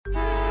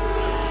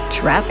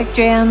Traffic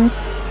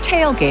jams,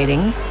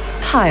 tailgating,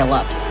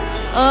 pile-ups.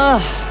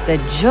 Ugh, the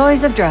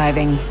joys of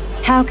driving.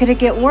 How could it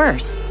get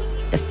worse?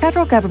 The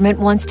federal government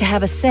wants to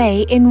have a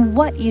say in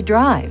what you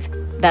drive.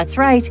 That's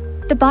right.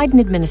 The Biden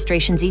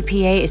administration's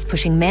EPA is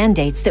pushing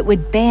mandates that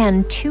would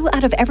ban 2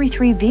 out of every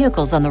 3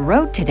 vehicles on the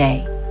road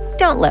today.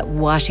 Don't let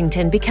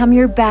Washington become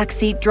your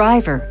backseat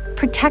driver.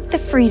 Protect the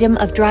freedom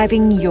of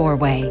driving your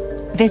way.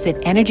 Visit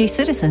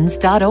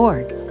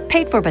EnergyCitizens.org.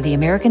 Paid for by the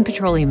American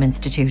Petroleum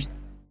Institute.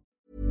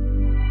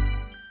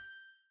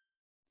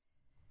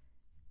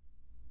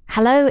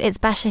 Hello, it's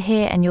Basha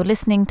here, and you're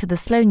listening to the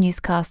Slow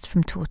Newscast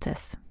from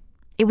Tortoise.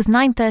 It was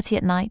 9:30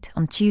 at night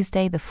on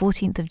Tuesday, the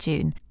 14th of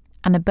June,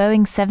 and a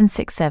Boeing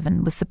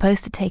 767 was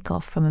supposed to take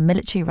off from a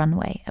military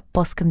runway at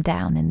Boscombe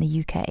Down in the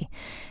UK,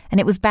 and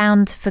it was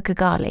bound for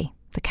Kigali,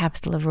 the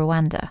capital of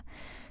Rwanda.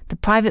 The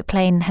private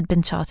plane had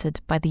been chartered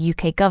by the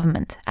UK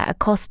government at a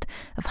cost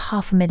of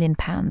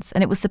 £500,000,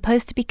 and it was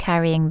supposed to be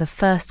carrying the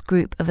first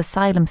group of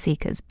asylum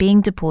seekers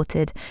being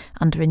deported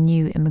under a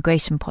new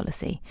immigration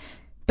policy.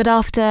 But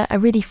after a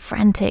really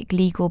frantic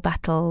legal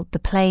battle, the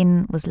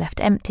plane was left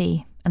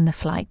empty and the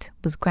flight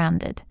was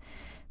grounded.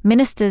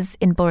 Ministers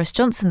in Boris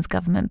Johnson's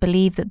government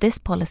believe that this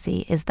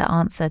policy is the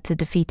answer to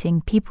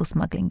defeating people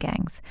smuggling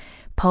gangs.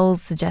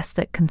 Polls suggest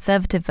that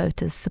Conservative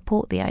voters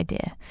support the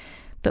idea.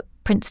 But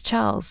Prince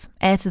Charles,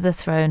 heir to the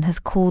throne, has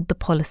called the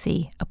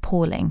policy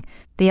appalling.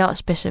 The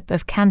Archbishop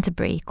of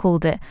Canterbury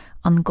called it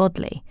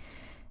ungodly.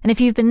 And if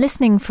you've been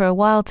listening for a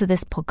while to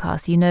this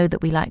podcast, you know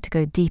that we like to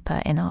go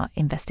deeper in our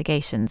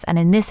investigations. And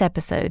in this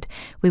episode,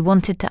 we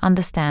wanted to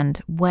understand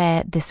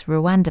where this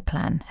Rwanda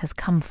plan has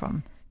come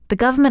from. The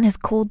government has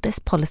called this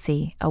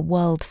policy a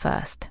world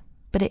first,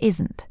 but it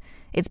isn't.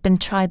 It's been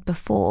tried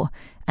before,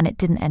 and it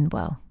didn't end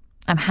well.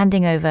 I'm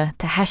handing over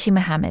to Hashi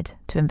Mohammed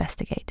to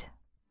investigate.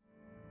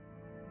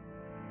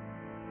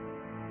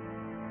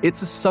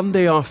 It's a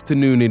Sunday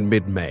afternoon in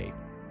mid-May.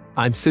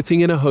 I'm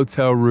sitting in a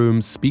hotel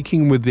room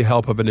speaking with the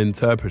help of an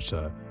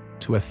interpreter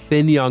to a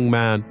thin young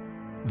man,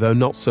 though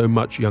not so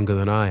much younger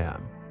than I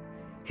am.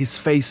 His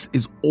face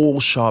is all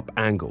sharp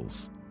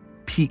angles,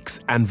 peaks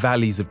and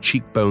valleys of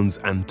cheekbones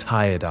and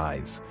tired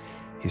eyes.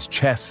 His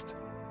chest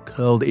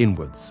curled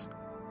inwards,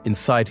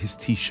 inside his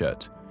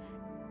t-shirt,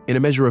 in a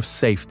measure of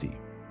safety,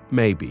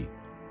 maybe,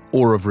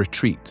 or of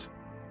retreat.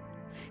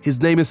 His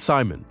name is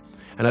Simon,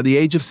 and at the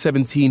age of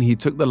 17 he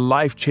took the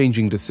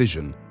life-changing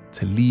decision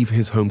to leave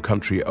his home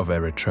country of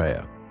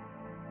Eritrea.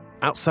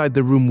 Outside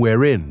the room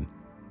we're in,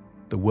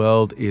 the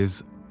world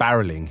is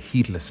barreling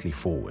heedlessly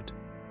forward.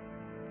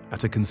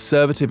 At a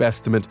conservative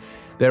estimate,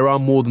 there are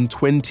more than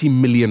 20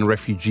 million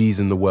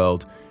refugees in the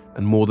world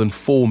and more than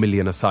 4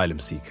 million asylum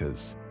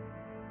seekers.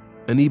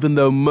 And even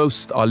though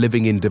most are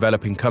living in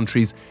developing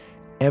countries,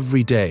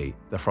 every day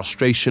the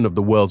frustration of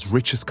the world's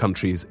richest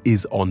countries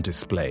is on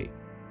display.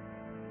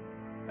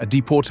 A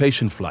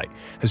deportation flight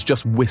has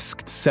just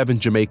whisked 7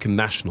 Jamaican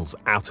nationals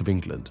out of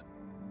England.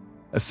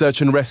 A search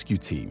and rescue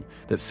team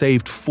that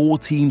saved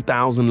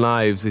 14,000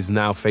 lives is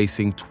now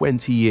facing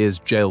 20 years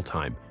jail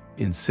time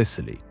in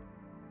Sicily.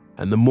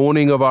 And the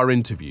morning of our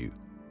interview,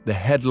 the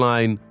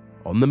headline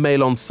on the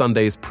Mail on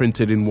Sunday is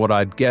printed in what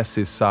I'd guess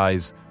is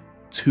size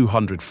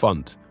 200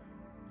 font.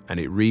 And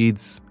it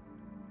reads,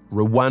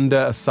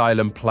 "Rwanda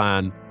asylum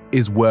plan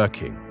is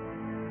working."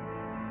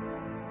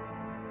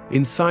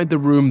 Inside the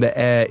room, the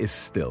air is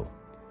still.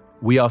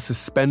 We are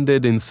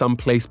suspended in some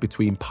place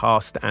between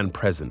past and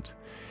present.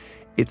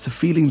 It's a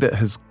feeling that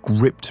has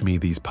gripped me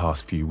these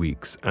past few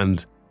weeks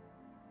and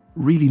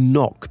really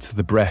knocked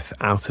the breath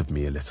out of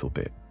me a little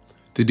bit.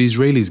 Did the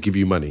Israelis give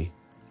you money?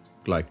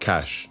 Like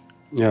cash?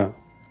 Yeah.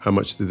 How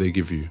much did they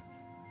give you?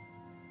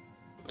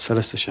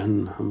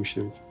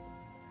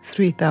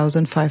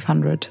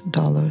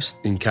 $3,500.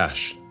 In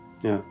cash?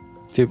 Yeah.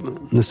 They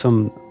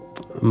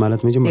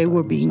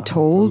were being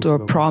told or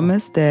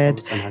promised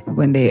that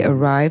when they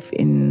arrive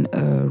in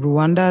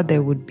Rwanda,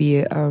 there would be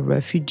a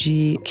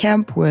refugee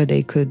camp where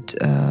they could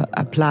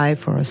apply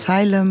for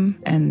asylum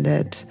and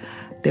that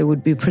they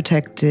would be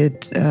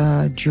protected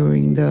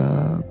during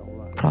the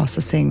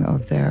processing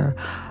of their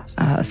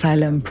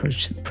asylum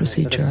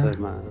procedure.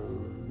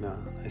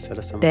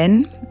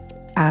 Then,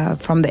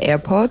 from the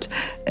airport,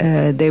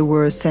 they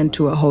were sent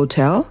to a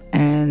hotel,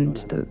 and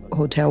the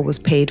hotel was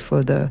paid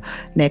for the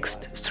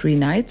next 3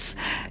 nights.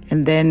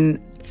 And then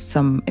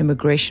some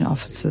immigration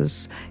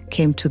officers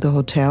came to the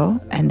hotel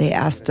and they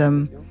asked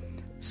them,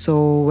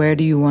 "So where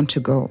do you want to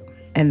go?"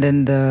 And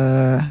then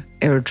the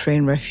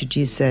Eritrean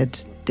refugees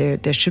said,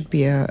 there should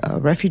be a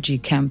refugee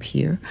camp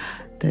here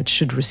that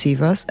should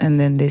receive us. And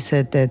then they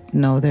said that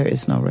no, there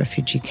is no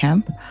refugee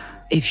camp.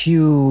 If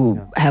you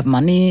have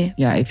money,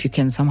 if you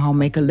can somehow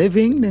make a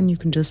living, then you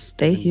can just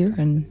stay here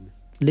and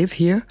live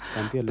here.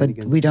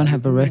 But we don't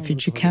have a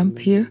refugee camp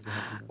here.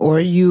 Or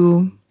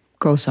you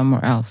go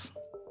somewhere else.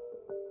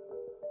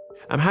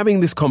 I'm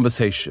having this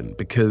conversation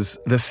because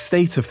the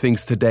state of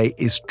things today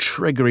is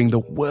triggering the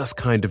worst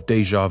kind of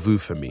déjà vu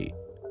for me.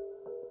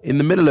 In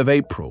the middle of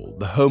April,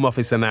 the Home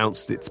Office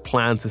announced its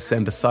plan to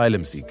send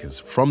asylum seekers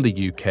from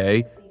the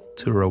UK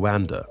to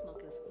Rwanda.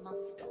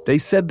 They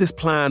said this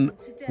plan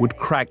would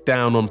crack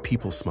down on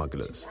people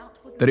smugglers,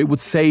 that it would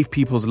save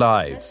people's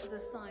lives.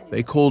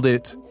 They called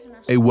it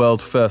a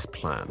world first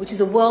plan. Which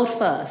is a world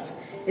first.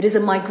 It is a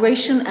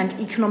migration and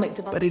economic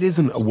development. But it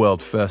isn't a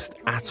world first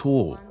at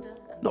all,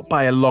 not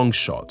by a long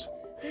shot.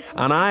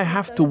 And I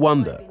have to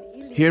wonder,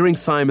 hearing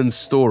Simon's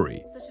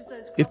story,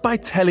 if by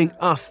telling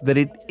us that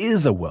it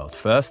is a world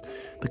first,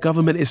 the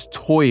government is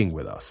toying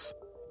with us.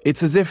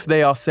 It's as if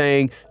they are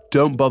saying,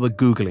 don't bother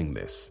Googling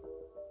this.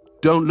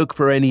 Don't look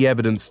for any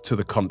evidence to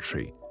the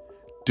contrary.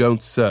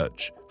 Don't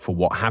search for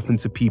what happened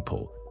to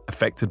people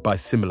affected by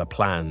similar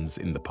plans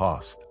in the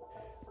past.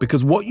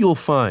 Because what you'll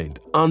find,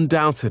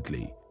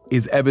 undoubtedly,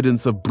 is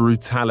evidence of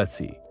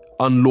brutality,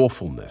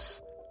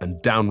 unlawfulness,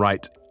 and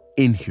downright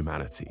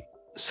inhumanity.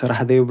 So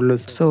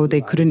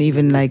they couldn't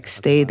even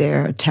stay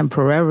there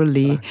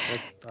temporarily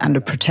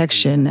under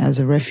protection as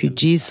a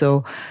refugee.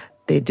 So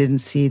they didn't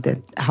see that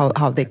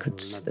how they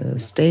could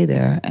stay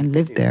there and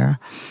live there.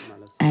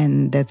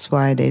 And that's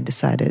why they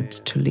decided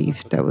to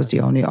leave. That was the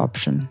only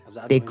option.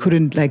 They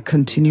couldn't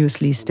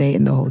continuously stay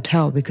in the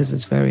hotel because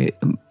it's very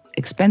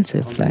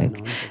expensive,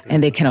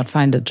 and they cannot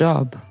find a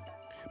job.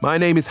 My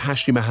name is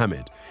Hashi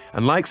Mohammed,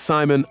 and like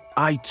Simon,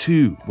 I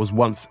too was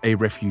once a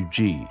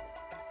refugee.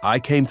 I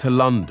came to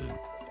London,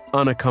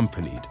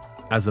 unaccompanied,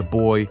 as a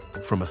boy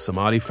from a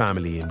Somali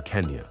family in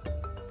Kenya.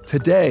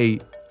 Today,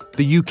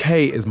 the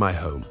UK is my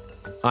home.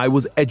 I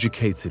was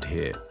educated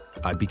here.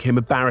 I became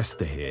a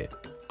barrister here.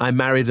 I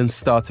married and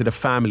started a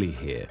family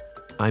here.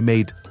 I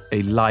made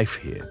a life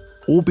here.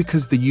 All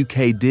because the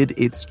UK did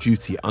its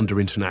duty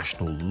under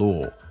international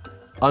law,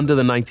 under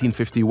the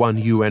 1951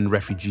 UN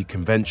Refugee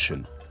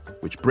Convention,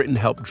 which Britain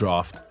helped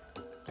draft,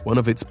 one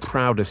of its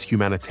proudest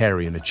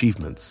humanitarian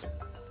achievements.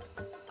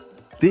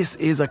 This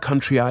is a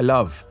country I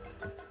love,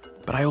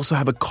 but I also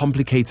have a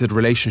complicated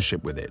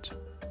relationship with it.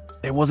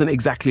 There wasn't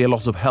exactly a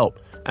lot of help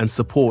and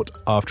support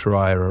after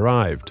I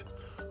arrived.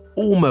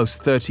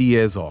 Almost 30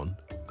 years on,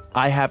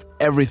 I have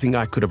everything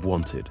I could have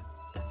wanted,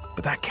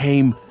 but that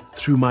came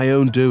through my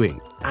own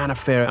doing and a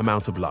fair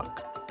amount of luck.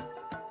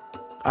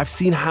 I've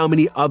seen how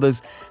many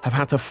others have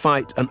had to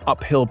fight an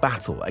uphill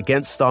battle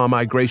against our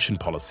migration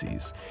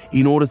policies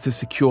in order to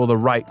secure the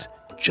right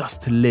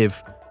just to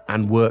live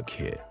and work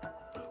here.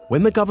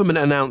 When the government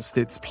announced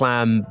its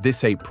plan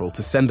this April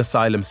to send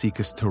asylum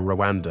seekers to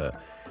Rwanda,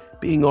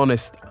 being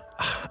honest,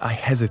 I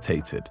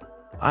hesitated.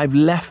 I've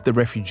left the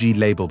refugee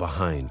label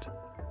behind.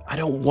 I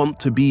don't want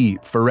to be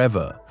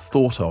forever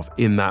thought of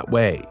in that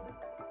way.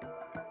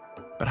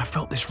 But I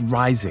felt this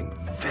rising,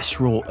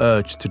 visceral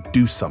urge to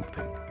do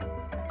something.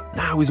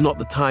 Now is not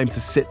the time to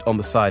sit on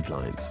the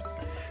sidelines.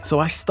 So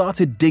I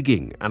started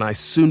digging, and I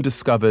soon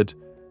discovered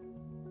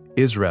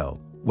Israel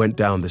went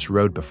down this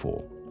road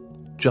before,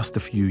 just a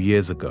few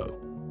years ago.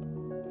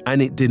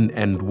 And it didn't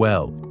end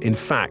well. In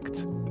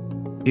fact,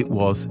 it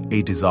was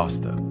a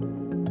disaster.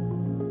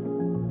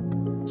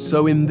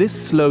 So in this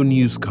slow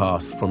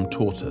newscast from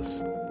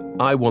Tortoise,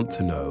 I want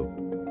to know,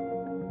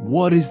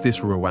 what is this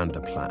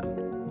Rwanda plan?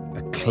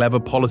 A clever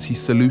policy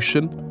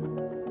solution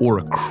or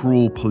a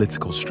cruel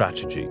political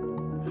strategy?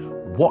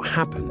 What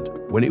happened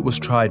when it was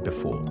tried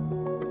before?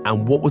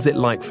 And what was it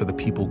like for the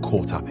people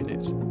caught up in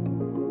it?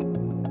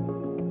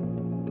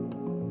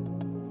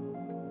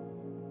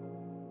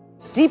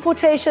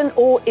 Deportation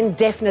or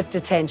indefinite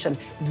detention.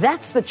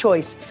 That's the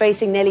choice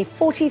facing nearly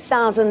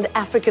 40,000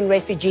 African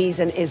refugees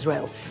in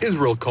Israel.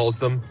 Israel calls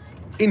them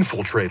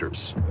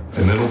infiltrators.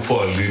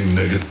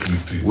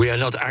 We are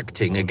not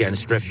acting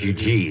against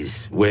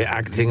refugees. We're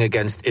acting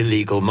against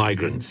illegal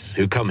migrants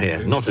who come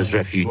here not as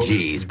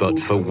refugees, but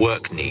for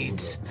work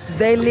needs.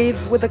 They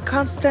live with a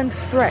constant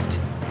threat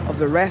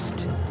of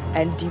arrest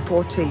and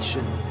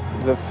deportation.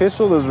 The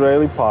official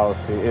Israeli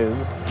policy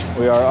is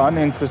we are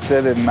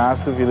uninterested in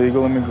massive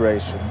illegal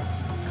immigration.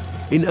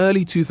 In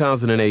early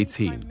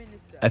 2018,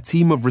 a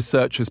team of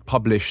researchers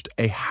published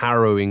a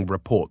harrowing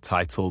report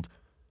titled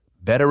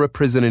Better a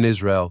Prison in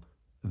Israel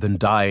Than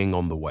Dying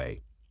on the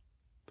Way.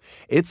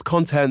 Its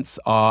contents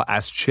are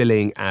as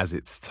chilling as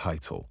its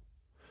title.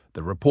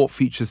 The report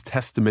features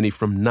testimony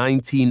from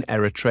 19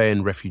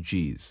 Eritrean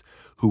refugees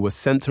who were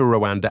sent to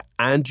Rwanda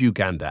and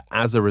Uganda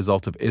as a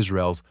result of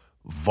Israel's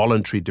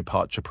voluntary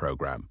departure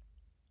program.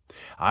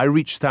 I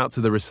reached out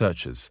to the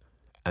researchers,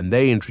 and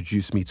they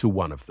introduced me to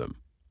one of them,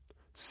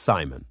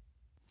 Simon.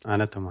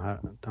 Luan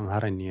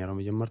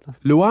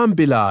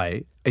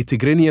Bilai, a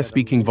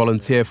Tigrinya-speaking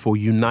volunteer for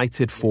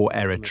United for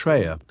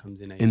Eritrea,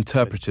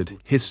 interpreted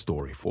his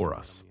story for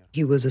us.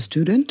 He was a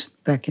student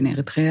back in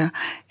Eritrea,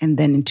 and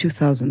then in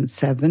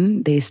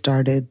 2007, they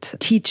started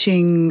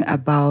teaching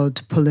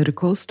about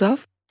political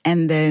stuff,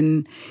 and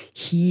then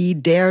he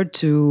dared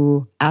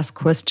to ask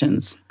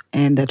questions,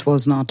 and that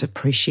was not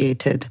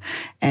appreciated.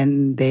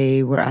 And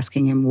they were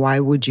asking him, why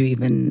would you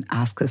even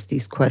ask us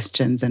these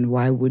questions, and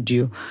why would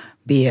you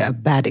be a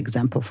bad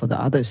example for the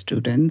other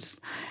students?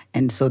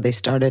 And so they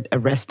started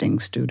arresting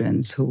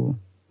students who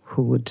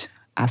would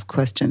ask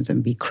questions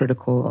and be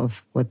critical of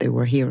what they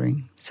were hearing.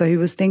 So he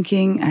was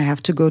thinking, I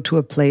have to go to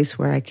a place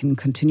where I can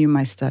continue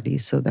my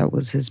studies. So that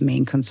was his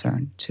main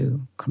concern, to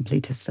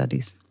complete his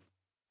studies.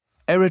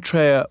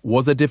 Eritrea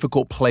was a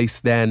difficult place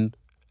then,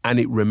 and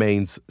it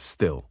remains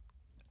still.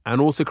 An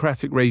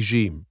autocratic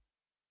regime,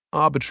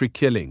 arbitrary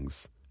killings,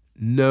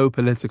 no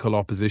political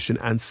opposition,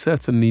 and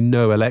certainly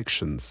no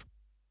elections.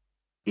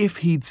 If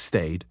he'd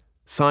stayed,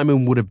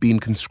 Simon would have been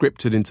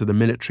conscripted into the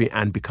military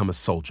and become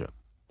a soldier.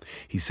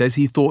 He says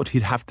he thought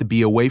he'd have to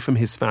be away from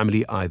his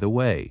family either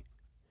way.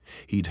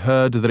 He'd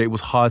heard that it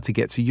was hard to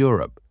get to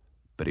Europe,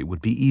 but it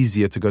would be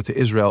easier to go to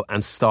Israel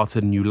and start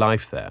a new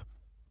life there,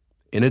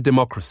 in a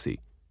democracy,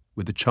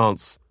 with the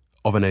chance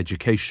of an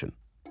education.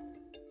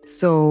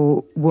 So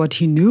what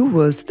he knew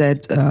was that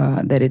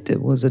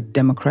it was a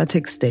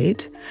democratic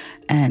state,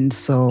 and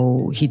so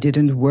he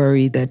didn't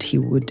worry that he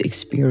would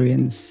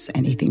experience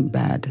anything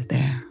bad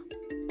there.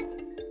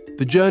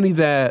 The journey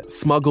there,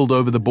 smuggled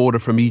over the border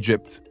from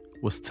Egypt,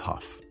 was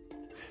tough.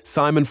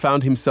 Simon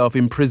found himself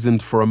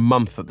imprisoned for a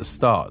month at the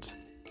start,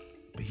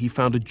 but he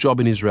found a job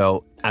in Israel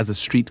as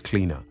a street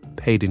cleaner,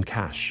 paid in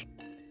cash.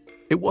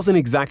 It wasn't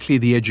exactly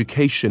the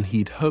education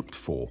he'd hoped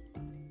for,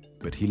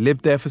 but he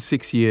lived there for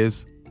 6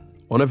 years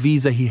on a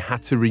visa he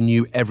had to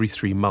renew every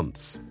 3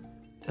 months,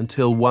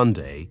 until one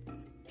day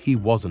he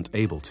wasn't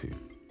able to.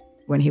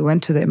 When he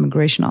went to the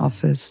immigration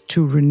office to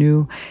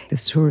renew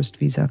his tourist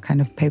visa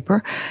kind of paper,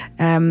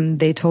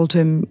 they told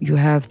him, you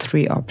have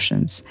 3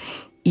 options.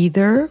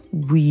 Either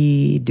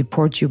we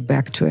deport you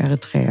back to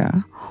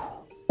Eritrea,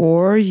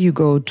 or you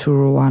go to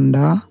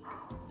Rwanda,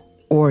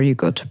 or you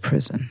go to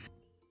prison.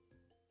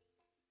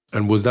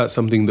 And was that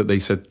something that they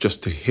said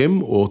just to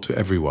him or to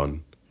everyone?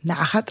 لا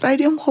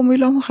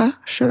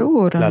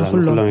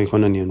كلهم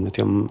يكونون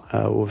يوم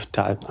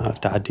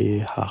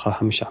وتعدي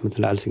مش أحمد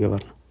الله على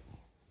سجبرنا.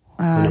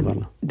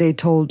 They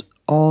told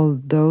all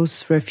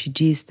those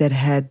refugees that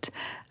had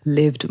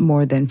lived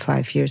more than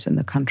 5 years in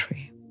the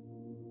country.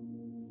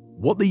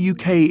 What the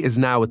UK is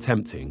now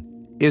attempting,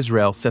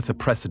 Israel set a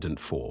precedent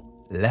for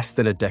less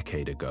than a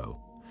decade ago.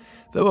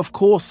 Though, of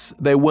course,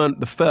 they weren't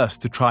the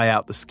first to try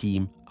out the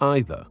scheme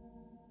either.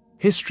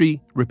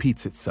 History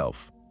repeats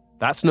itself.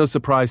 That's no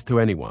surprise to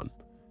anyone.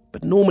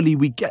 But normally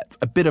we get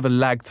a bit of a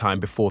lag time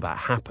before that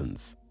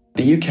happens.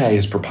 The UK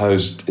has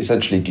proposed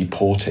essentially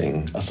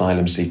deporting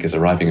asylum seekers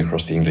arriving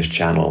across the English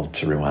Channel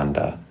to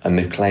Rwanda, and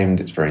they've claimed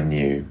it's very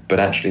new. But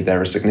actually there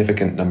are a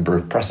significant number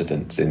of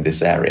precedents in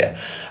this area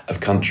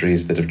of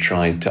countries that have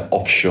tried to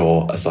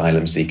offshore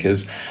asylum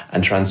seekers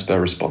and transfer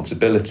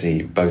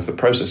responsibility both for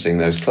processing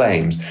those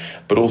claims,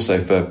 but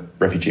also for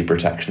refugee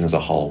protection as a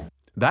whole.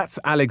 That's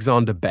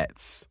Alexander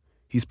Betts.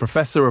 He's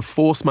Professor of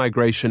Forced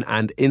Migration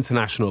and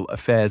International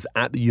Affairs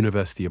at the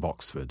University of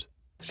Oxford.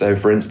 So,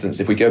 for instance,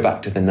 if we go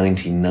back to the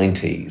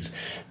 1990s,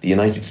 the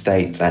United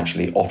States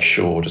actually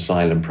offshored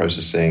asylum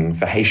processing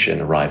for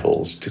Haitian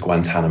arrivals to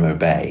Guantanamo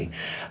Bay.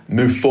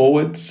 Move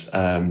forwards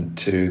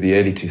to the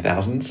early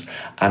 2000s,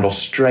 and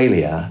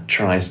Australia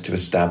tries to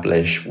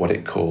establish what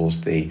it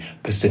calls the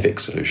Pacific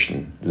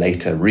Solution,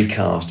 later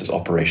recast as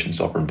Operation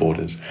Sovereign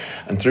Borders.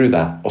 And through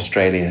that,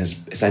 Australia has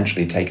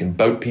essentially taken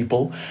boat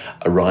people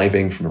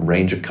arriving from a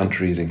range of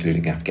countries,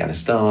 including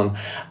Afghanistan,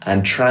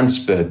 and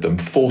transferred them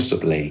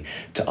forcibly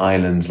to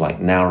islands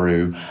like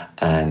Nauru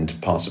and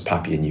parts of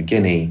Papua New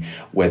Guinea,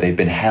 where they've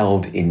been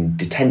held in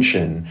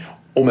detention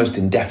almost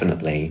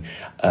indefinitely,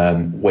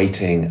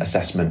 waiting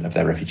assessment of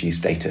their refugee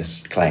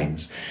status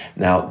claims.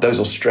 Now, those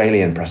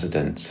Australian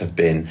precedents have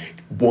been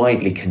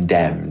widely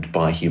condemned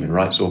by human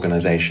rights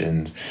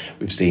organisations.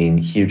 We've seen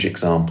huge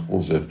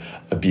examples of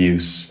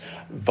abuse,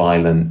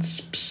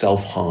 violence,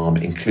 self-harm,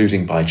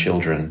 including by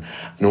children,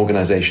 and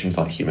organisations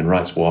like Human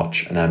Rights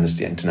Watch and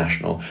Amnesty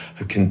International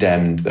have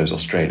condemned those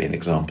Australian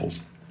examples.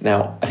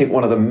 Now, I think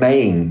one of the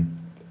main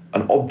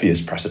and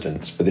obvious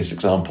precedents for this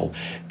example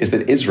is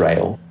that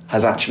Israel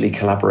has actually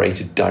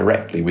collaborated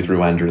directly with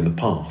Rwanda in the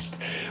past.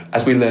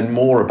 As we learn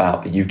more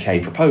about the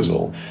UK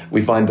proposal,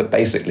 we find that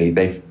basically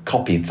they've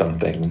copied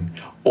something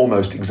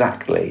almost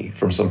exactly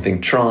from something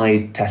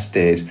tried,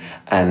 tested,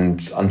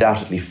 and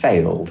undoubtedly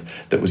failed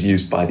that was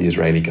used by the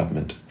Israeli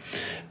government.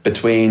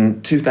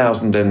 Between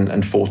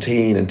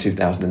 2014 and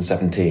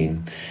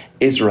 2017,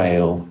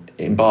 Israel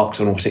embarked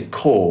on what it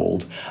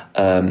called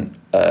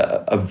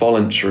a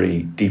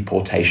voluntary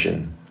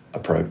deportation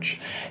approach,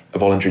 a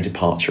voluntary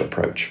departure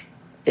approach.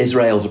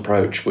 Israel's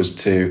approach was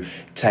to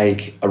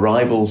take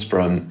arrivals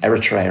from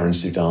Eritrea and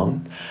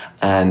Sudan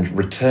and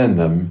return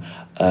them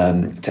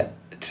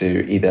to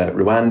either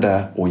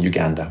Rwanda or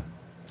Uganda.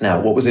 Now,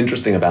 what was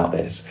interesting about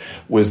this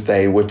was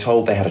they were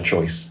told they had a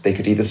choice. They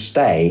could either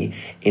stay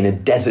in a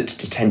desert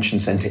detention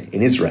center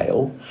in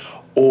Israel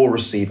or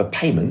receive a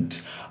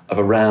payment of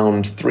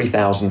around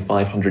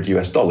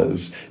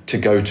 $3,500 to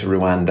go to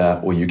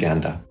Rwanda or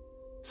Uganda.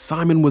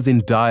 Simon was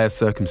in dire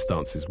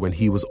circumstances when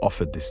he was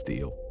offered this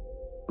deal.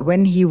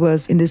 When he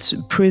was in this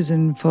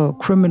prison for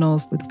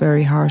criminals with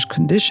very harsh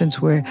conditions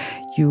where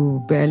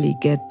you barely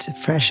get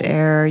fresh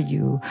air,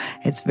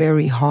 it's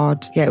very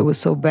hot. Yeah, it was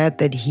so bad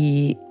that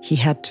he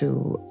had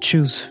to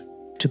choose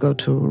to go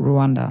to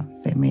Rwanda.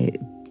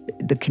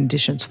 The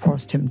conditions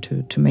forced him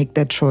to make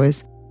that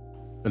choice.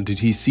 And did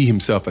he see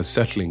himself as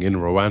settling in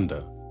Rwanda?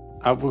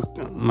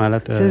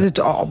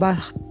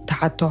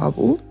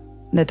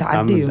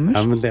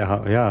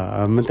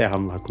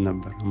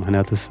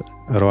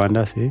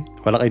 رواندا سي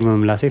ولا قيد من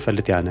ملاسي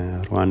فلت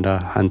يعني رواندا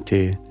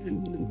حنتي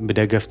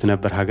بدقف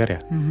تنبر هاجر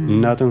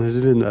ناتهم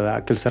حزب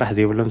أكل سرح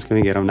زي ولا مسكين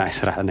يجرم ناي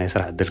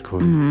سرح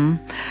دلكم.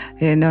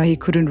 He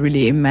couldn't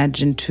really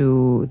imagine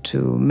to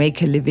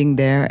make a living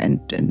there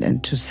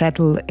and to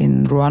settle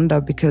in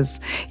Rwanda, because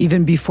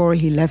even before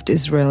he left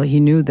Israel, he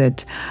knew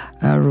that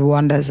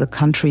Rwanda is a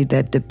country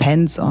that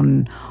depends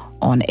on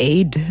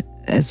aid.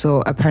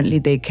 So apparently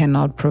they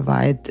cannot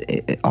provide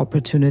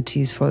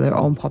opportunities for their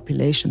own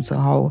population. So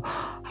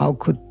how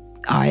could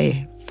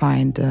I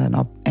find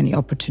any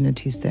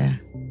opportunities there?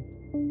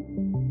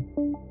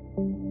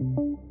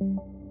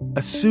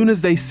 As soon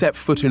as they set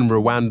foot in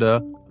Rwanda,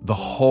 the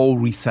whole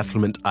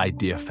resettlement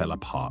idea fell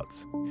apart.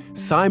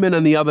 Simon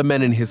and the other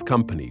men in his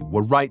company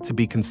were right to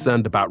be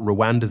concerned about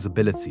Rwanda's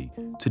ability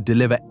to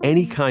deliver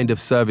any kind of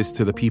service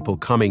to the people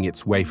coming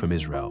its way from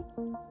Israel.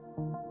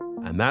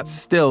 And that's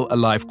still a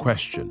live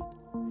question.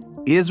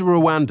 Is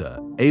Rwanda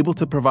able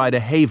to provide a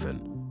haven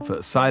for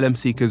asylum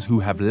seekers who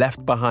have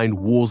left behind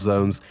war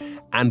zones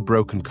and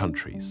broken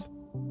countries?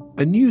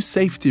 A new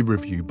safety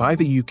review by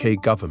the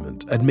UK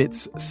government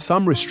admits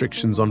some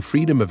restrictions on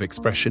freedom of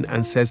expression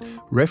and says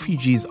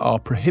refugees are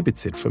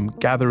prohibited from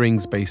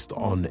gatherings based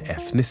on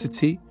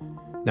ethnicity,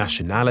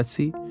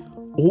 nationality,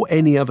 or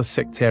any other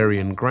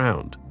sectarian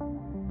ground.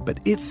 But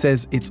it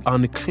says it's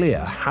unclear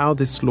how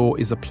this law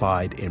is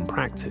applied in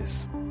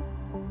practice.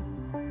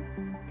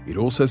 It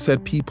also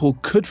said people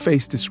could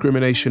face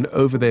discrimination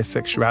over their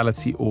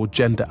sexuality or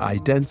gender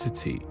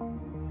identity.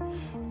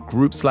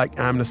 Groups like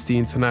Amnesty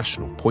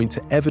International point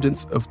to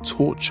evidence of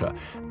torture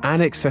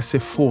and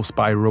excessive force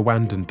by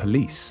Rwandan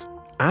police.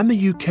 And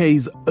the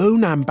UK's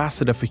own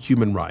ambassador for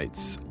human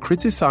rights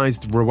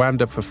criticised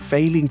Rwanda for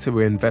failing to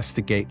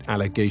investigate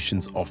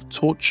allegations of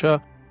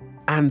torture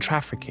and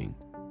trafficking.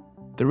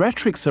 The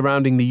rhetoric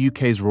surrounding the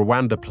UK's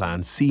Rwanda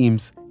plan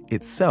seems,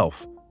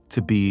 itself,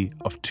 to be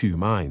of two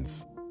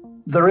minds.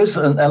 There is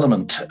an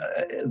element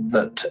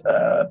that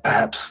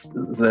perhaps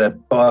the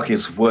bark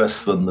is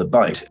worse than the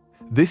bite.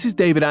 This is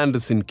David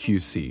Anderson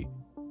QC,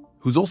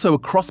 who's also a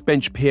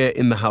crossbench peer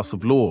in the House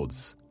of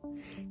Lords.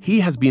 He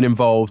has been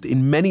involved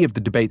in many of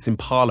the debates in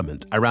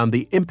Parliament around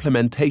the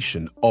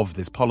implementation of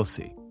this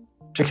policy.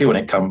 Particularly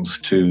when it comes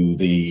to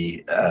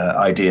the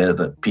idea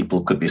that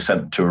people could be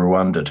sent to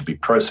Rwanda to be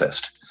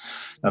processed.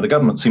 Now, the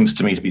government seems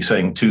to me to be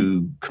saying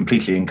two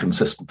completely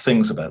inconsistent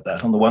things about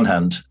that. On the one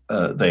hand,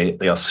 they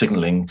are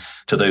signalling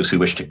to those who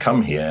wish to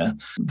come here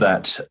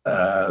that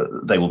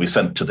they will be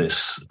sent to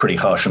this pretty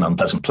harsh and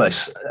unpleasant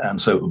place.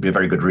 And so it would be a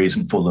very good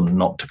reason for them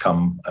not to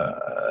come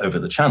over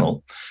the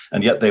channel.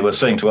 And yet they were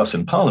saying to us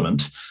in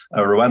Parliament,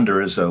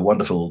 Rwanda is a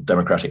wonderful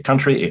democratic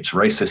country. It's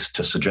racist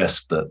to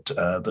suggest that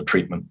the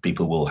treatment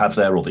people will have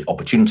there or the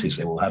opportunities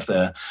they will have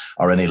there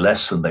are any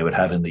less than they would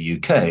have in the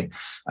UK.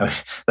 I mean,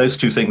 those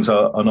two things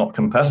are not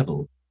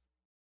compatible.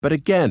 But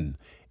again,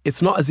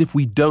 it's not as if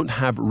we don't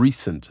have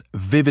recent,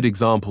 vivid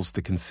examples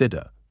to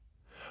consider.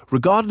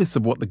 Regardless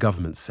of what the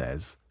government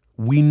says,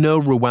 we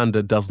know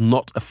Rwanda does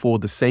not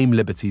afford the same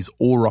liberties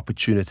or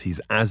opportunities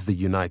as the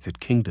United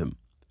Kingdom.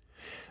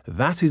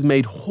 That is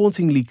made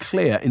hauntingly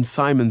clear in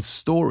Simon's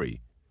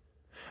story,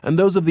 and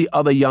those of the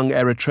other young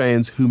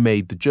Eritreans who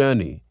made the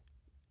journey.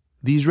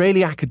 The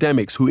Israeli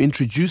academics who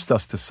introduced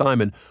us to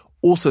Simon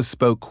also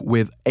spoke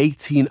with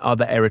 18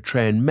 other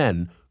Eritrean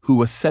men who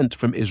were sent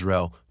from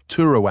Israel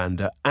to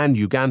Rwanda and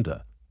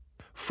Uganda.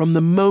 From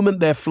the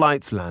moment their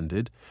flights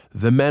landed,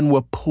 the men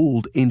were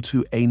pulled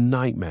into a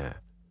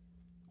nightmare.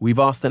 We've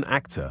asked an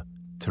actor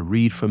to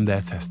read from their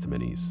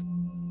testimonies.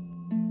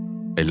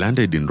 I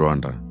landed in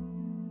Rwanda.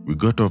 We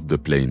got off the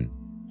plane.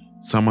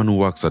 Someone who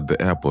works at the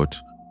airport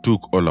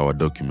took all our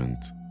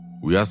documents.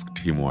 We asked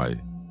him why.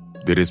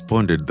 They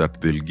responded that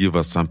they'll give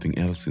us something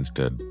else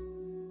instead.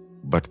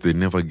 But they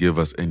never gave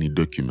us any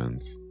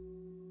documents.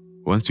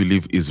 Once you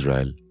leave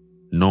Israel,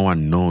 no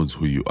one knows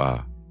who you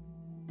are.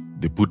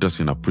 They put us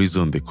in a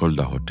prison they called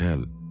a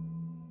hotel.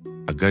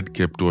 A guard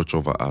kept watch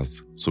over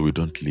us so we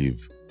don't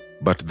leave.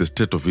 But the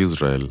state of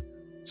Israel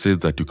says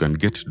that you can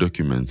get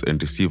documents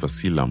and receive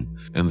asylum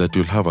and that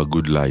you'll have a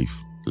good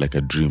life, like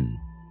a dream.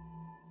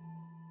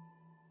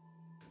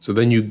 So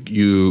then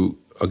you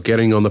are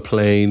getting on the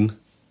plane,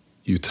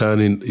 you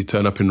turn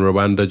up in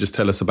Rwanda. Just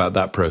tell us about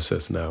that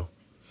process now.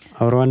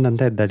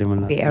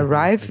 They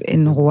arrive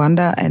in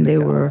Rwanda and they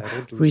were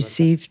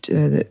received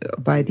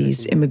by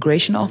these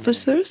immigration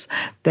officers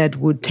that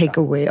would take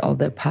away all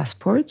their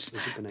passports,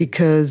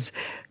 because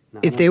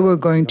if they were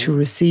going to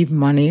receive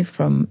money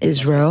from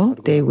Israel,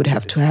 they would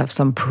have to have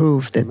some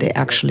proof that they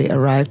actually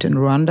arrived in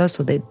Rwanda,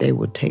 so that they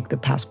would take the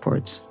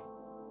passports.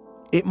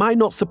 It might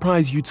not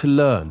surprise you to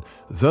learn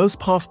those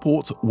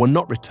passports were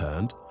not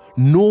returned,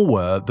 nor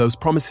were those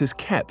promises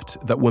kept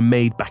that were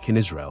made back in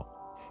Israel.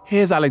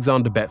 Here's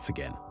Alexander Betts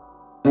again.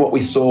 What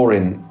we saw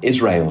in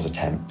Israel's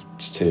attempt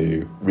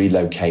to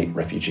relocate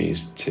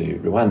refugees to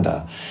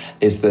Rwanda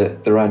is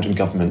that the Rwandan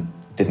government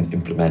didn't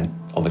implement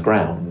on the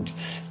ground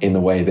in the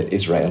way that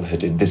Israel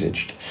had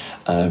envisaged.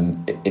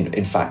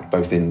 In fact,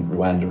 both in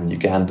Rwanda and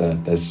Uganda,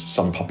 there's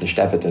some published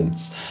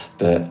evidence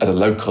that at a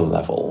local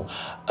level,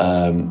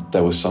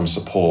 there was some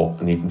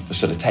support and even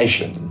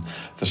facilitation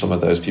for some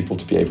of those people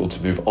to be able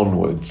to move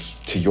onwards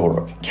to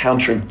Europe.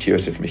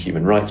 Counterintuitive from a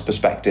human rights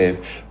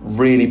perspective,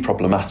 really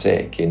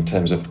problematic in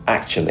terms of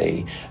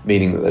actually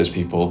meaning that those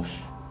people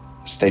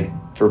stayed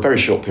for a very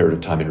short period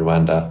of time in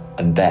Rwanda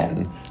and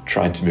then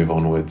tried to move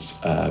onwards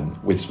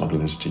with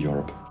smugglers to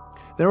Europe.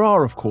 There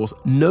are, of course,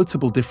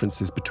 notable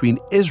differences between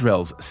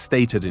Israel's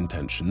stated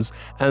intentions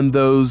and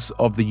those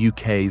of the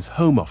UK's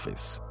Home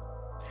Office.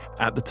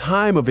 At the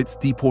time of its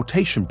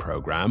deportation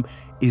programme,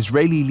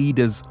 Israeli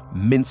leaders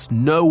minced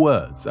no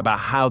words about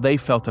how they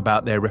felt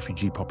about their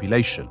refugee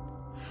population.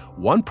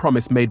 One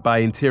promise made by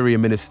Interior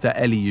Minister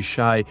Eli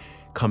Yishai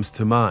comes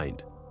to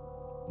mind.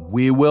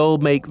 "We will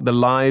make the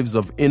lives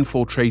of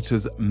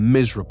infiltrators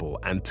miserable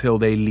until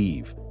they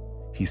leave,"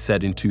 he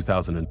said in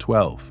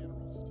 2012.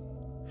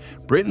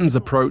 Britain's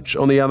approach,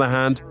 on the other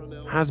hand,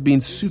 has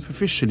been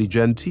superficially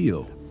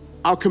genteel.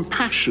 Our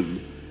compassion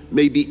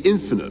may be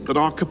infinite, but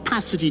our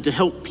capacity to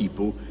help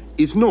people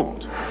is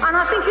not. And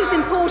I think it's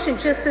important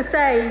just to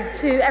say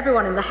to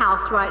everyone in the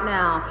House right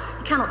now,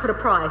 you cannot put a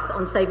price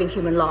on saving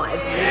human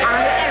lives. And I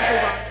think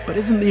everyone... But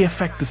isn't the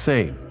effect the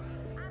same?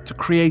 To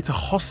create a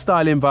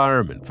hostile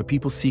environment for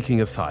people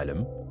seeking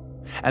asylum,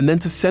 and then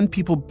to send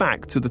people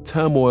back to the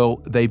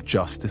turmoil they've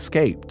just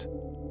escaped,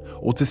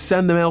 or to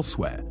send them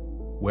elsewhere,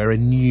 where a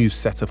new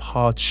set of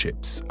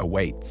hardships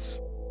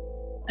awaits.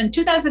 In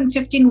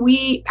 2015,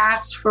 we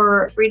asked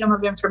for freedom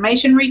of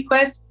information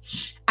request,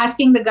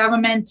 asking the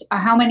government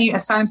how many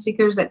asylum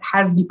seekers it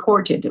has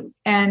deported.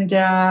 And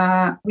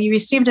we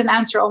received an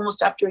answer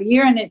almost after a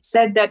year, and it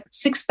said that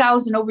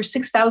over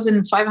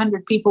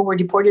 6,500 people were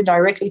deported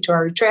directly to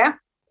Eritrea.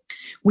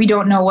 We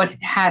don't know what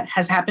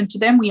has happened to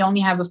them. We only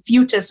have a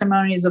few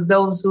testimonies of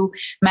those who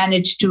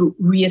managed to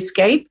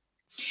re-escape.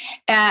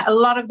 A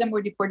lot of them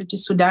were deported to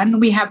Sudan.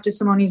 We have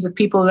testimonies of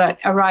people that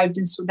arrived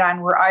in Sudan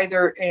were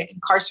either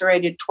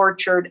incarcerated,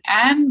 tortured,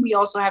 and we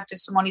also have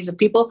testimonies of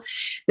people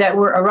that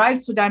arrived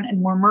in Sudan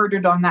and were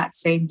murdered on that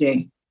same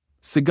day.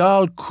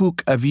 Sigal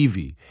Kouk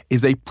Avivi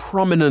is a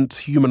prominent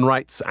human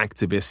rights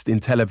activist in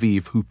Tel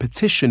Aviv who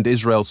petitioned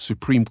Israel's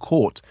Supreme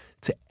Court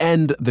to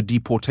end the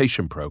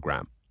deportation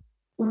program.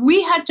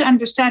 We had to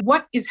understand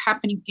what is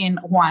happening in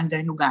Rwanda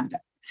and Uganda.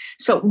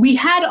 So we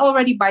had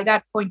already by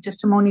that point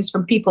testimonies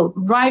from people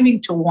arriving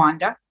to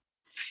Rwanda,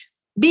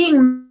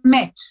 being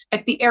met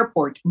at the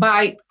airport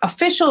by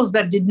officials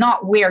that did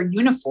not wear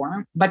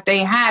uniform, but they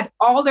had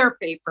all their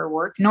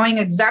paperwork, knowing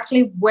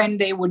exactly when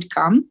they would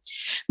come,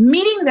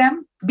 meeting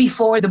them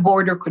before the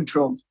border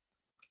control.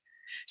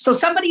 So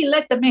somebody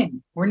let them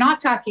in. We're not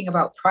talking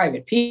about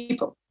private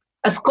people.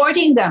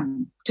 Escorting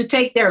them to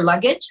take their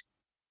luggage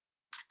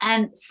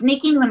and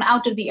sneaking them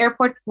out of the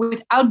airport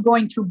without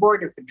going through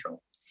border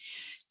control.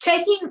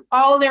 Taking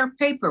all their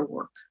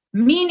paperwork,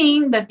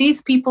 meaning that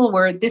these people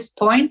were at this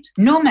point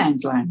no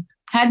man's land,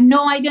 had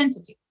no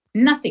identity,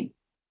 nothing.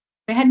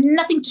 They had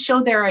nothing to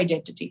show their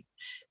identity,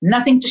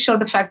 nothing to show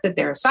the fact that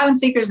they're asylum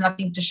seekers,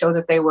 nothing to show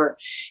that they were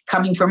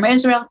coming from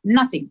Israel,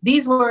 nothing.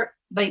 These were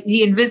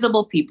the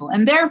invisible people,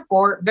 and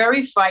therefore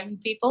very frightened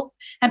people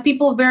and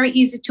people very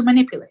easy to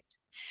manipulate.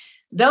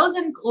 Those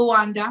in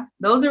Rwanda,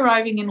 those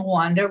arriving in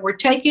Rwanda were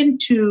taken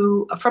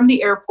from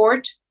the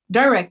airport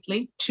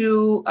directly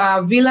to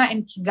a villa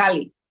in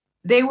Kigali.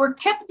 They were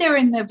kept there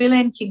in the villa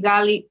in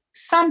Kigali.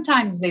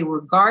 Sometimes they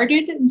were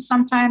guarded and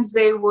sometimes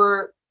they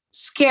were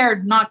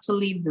scared not to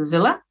leave the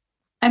villa.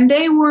 And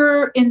they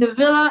were in the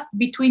villa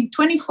between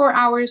 24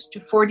 hours to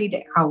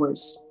 40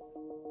 hours.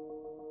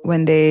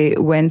 When they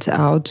went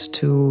out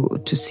to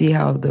see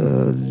how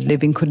the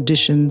living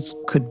conditions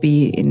could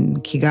be in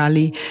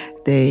Kigali,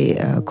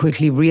 they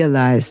quickly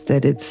realized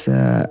that it's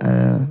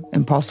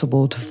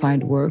impossible to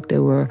find work.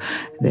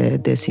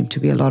 There seemed to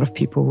be a lot of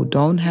people who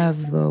don't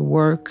have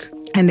work.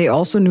 And they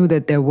also knew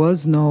that there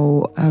was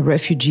no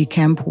refugee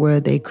camp where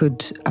they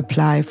could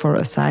apply for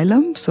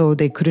asylum. So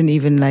they couldn't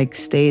even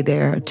stay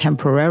there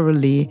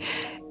temporarily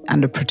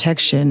under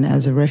protection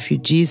as a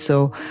refugee.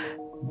 So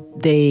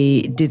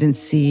they didn't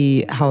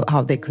see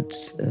how they could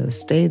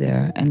stay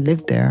there and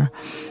live there.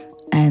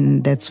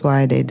 And that's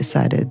why they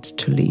decided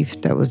to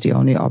leave. That was the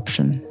only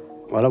option.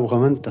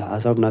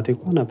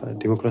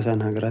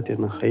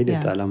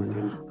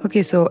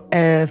 Okay, so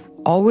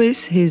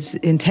always his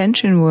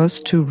intention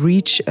was to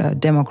reach a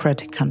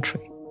democratic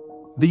country.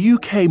 The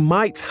UK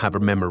might have a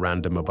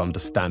memorandum of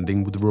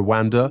understanding with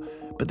Rwanda,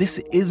 but this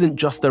isn't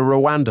just a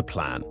Rwanda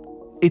plan.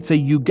 It's a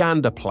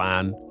Uganda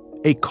plan,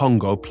 a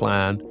Congo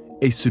plan,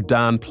 a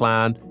Sudan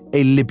plan,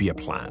 a Libya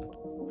plan.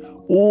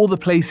 All the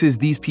places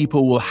these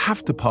people will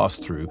have to pass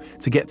through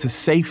to get to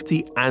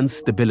safety and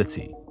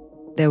stability.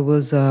 There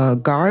was a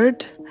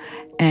guard,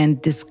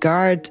 and this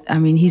guard,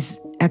 he's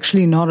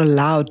actually not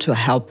allowed to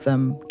help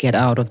them get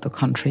out of the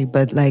country,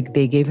 but like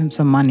they gave him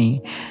some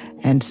money.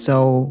 And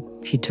so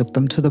he took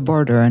them to the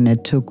border, and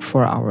it took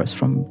 4 hours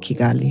from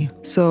Kigali.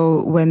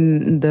 So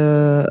when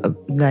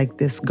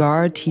this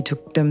guard, he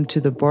took them to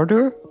the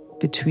border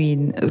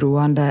between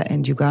Rwanda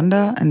and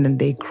Uganda, and then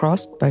they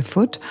crossed by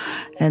foot.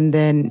 And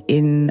then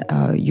in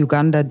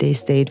Uganda, they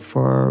stayed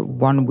for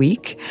 1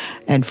 week.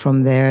 And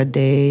from there,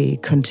 they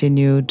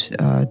continued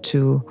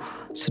to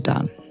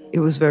Sudan. It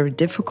was very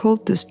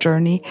difficult, this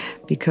journey,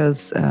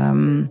 because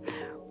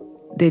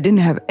they didn't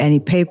have any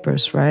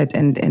papers, right?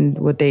 And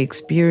what they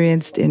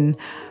experienced in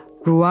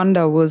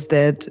Rwanda was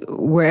that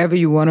wherever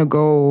you want to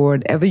go or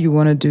whatever you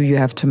want to do, you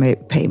have to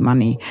pay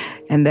money.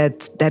 And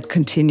that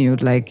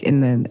continued. Like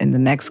in the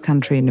next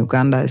country, in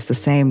Uganda, is the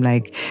same.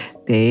 Like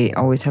they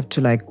always have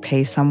to like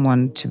pay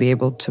someone to be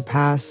able to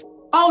pass.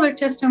 All their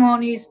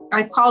testimonies,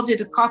 I called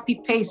it a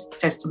copy-paste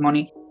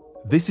testimony.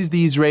 This is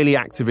the Israeli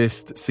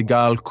activist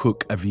Sigal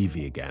Cook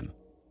Avivi again.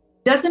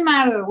 Doesn't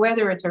matter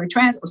whether it's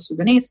Eritreans or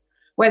Sudanese,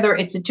 whether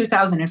it's in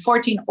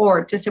 2014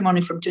 or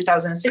testimony from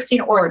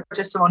 2016 or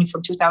testimony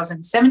from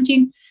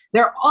 2017,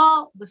 they're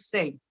all the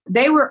same.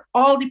 They were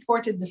all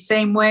deported the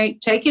same way,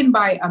 taken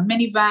by a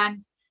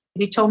minivan.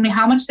 They told me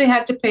how much they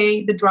had to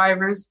pay the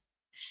drivers,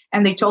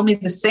 and they told me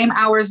the same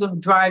hours of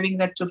driving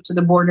that took to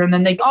the border, and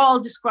then they all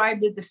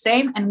described it the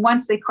same. And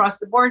once they crossed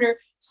the border,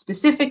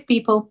 specific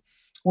people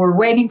were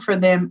waiting for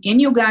them in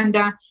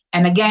Uganda,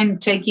 and again,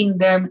 taking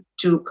them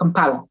to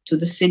Kampala, to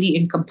the city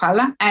in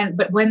Kampala.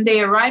 But when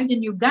they arrived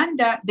in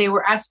Uganda, they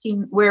were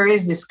asking, where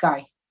is this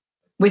guy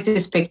with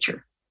his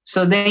picture?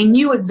 So they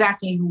knew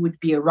exactly who would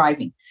be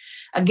arriving.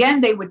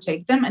 Again, they would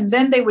take them, and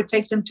then they would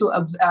take them to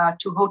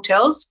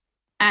hotels.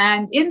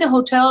 And in the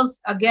hotels,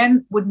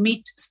 again,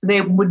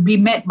 they would be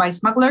met by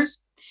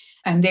smugglers.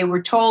 And they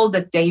were told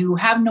that you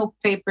have no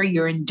paper,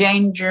 you're in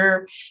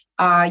danger.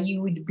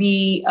 You would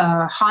be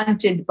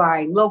hunted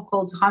by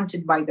locals,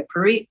 hunted by the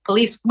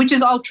police, which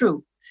is all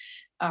true.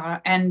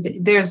 And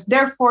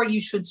therefore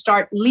you should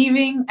start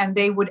leaving, and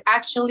they would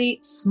actually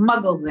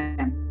smuggle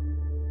them.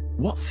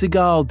 What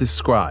Sigal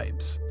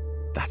describes,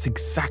 that's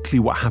exactly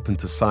what happened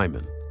to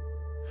Simon.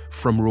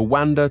 From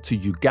Rwanda to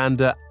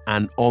Uganda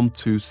and on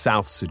to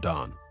South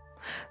Sudan.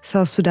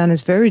 South Sudan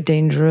is very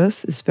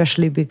dangerous,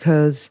 especially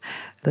because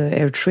the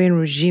Eritrean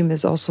regime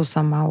is also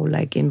somehow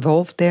like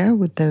involved there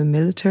with the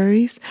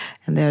militaries,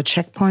 and there are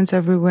checkpoints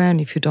everywhere.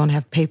 And if you don't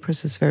have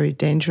papers, it's very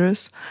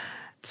dangerous.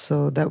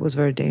 So that was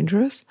very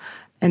dangerous.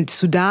 And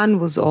Sudan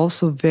was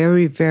also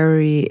very,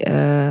 very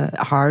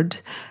hard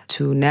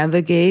to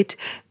navigate,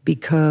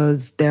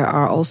 because there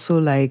are also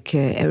like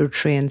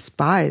Eritrean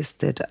spies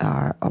that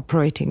are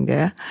operating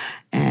there.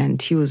 And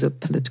he was a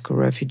political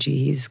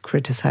refugee. He's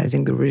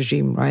criticizing the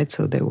regime, right?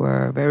 So they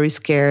were very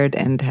scared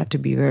and had to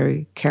be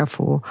very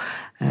careful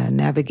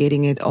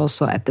navigating it.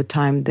 Also at the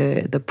time,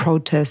 the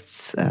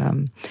protests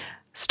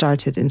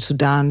started in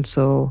Sudan.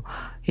 So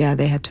yeah,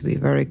 they had to be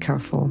very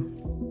careful.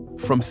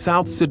 From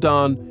South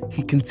Sudan,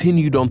 he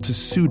continued on to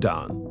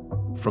Sudan.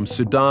 From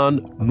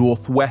Sudan,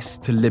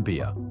 northwest to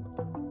Libya.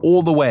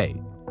 All the way,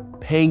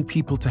 paying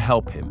people to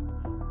help him.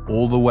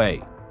 All the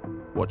way,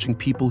 watching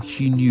people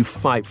he knew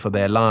fight for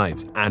their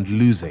lives and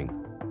losing.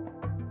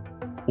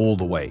 All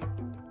the way,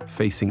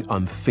 facing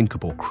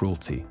unthinkable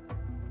cruelty.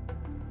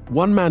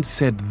 One man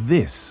said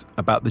this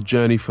about the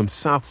journey from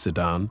South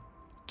Sudan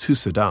to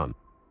Sudan.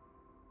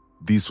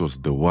 This was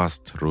the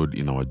worst road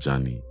in our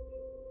journey.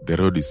 The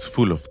road is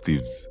full of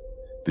thieves.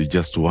 They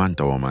just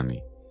want our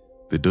money.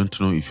 They don't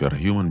know if you're a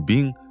human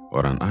being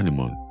or an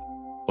animal.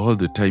 All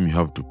the time you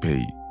have to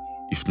pay.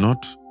 If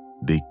not,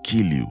 they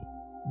kill you,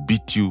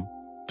 beat you,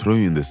 throw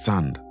you in the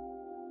sand.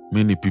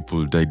 Many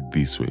people died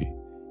this way.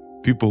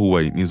 People who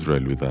were in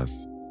Israel with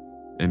us.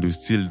 And we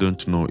still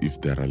don't know if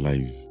they're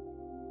alive.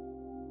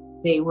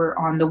 They were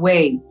on the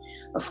way,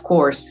 of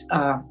course,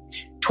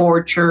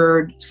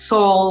 tortured,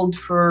 sold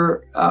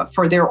for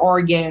their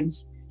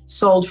organs,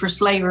 sold for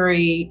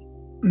slavery.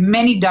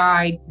 Many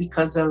died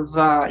because of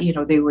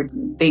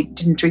they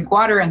didn't drink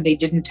water, and they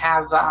didn't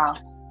have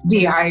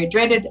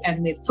dehydrated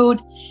and the food.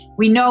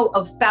 We know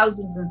of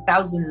thousands and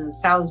thousands and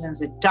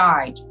thousands that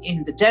died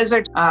in the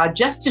desert.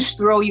 Just to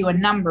throw you a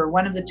number,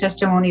 one of the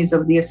testimonies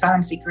of the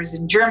asylum seekers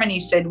in Germany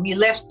said, we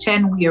left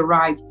 10, we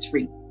arrived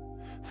 3.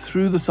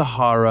 Through the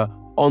Sahara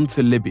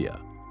onto Libya,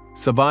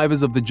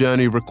 survivors of the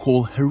journey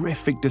recall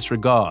horrific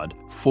disregard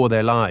for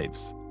their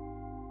lives.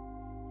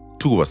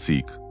 2 were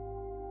sick.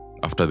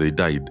 After they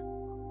died,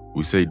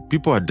 we said,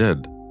 people are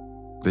dead.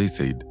 They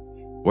said,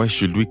 why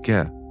should we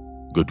care?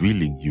 God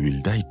willing, you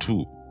will die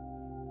too.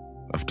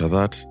 After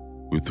that,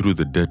 we threw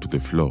the dead to the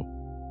floor.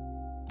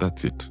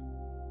 That's it.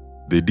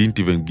 They didn't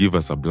even give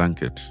us a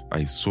blanket,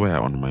 I swear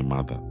on my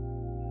mother.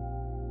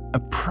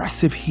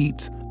 Oppressive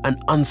heat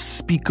and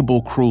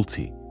unspeakable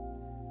cruelty.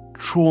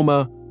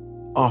 Trauma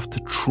after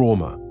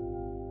trauma.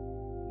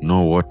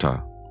 No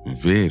water,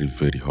 very,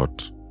 very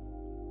hot.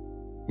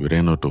 We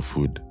ran out of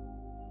food.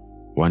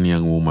 1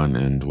 young woman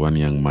and 1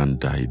 young man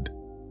died.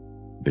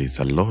 There is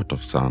a lot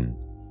of sun.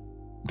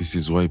 This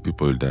is why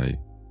people die.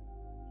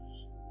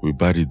 We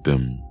buried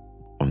them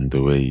on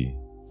the way.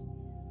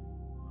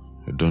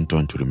 I don't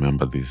want to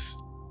remember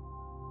this.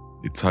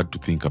 It's hard to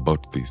think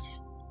about this.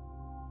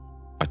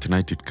 At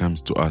night it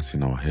comes to us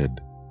in our head.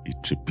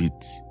 It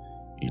repeats.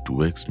 It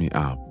wakes me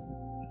up.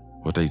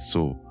 What I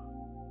saw.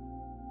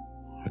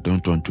 I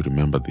don't want to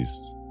remember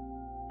this.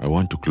 I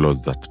want to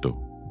close that door.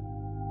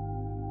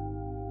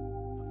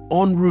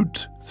 En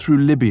route through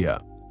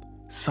Libya,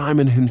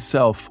 Simon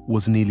himself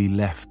was nearly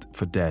left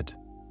for dead.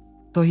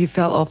 So he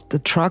fell off the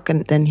truck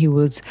and then he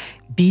was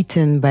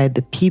beaten by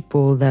the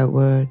people that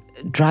were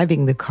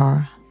driving the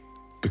car.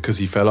 Because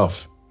he fell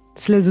off?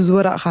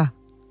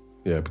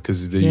 Yeah,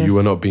 because you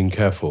were not being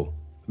careful.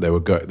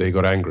 They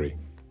got angry.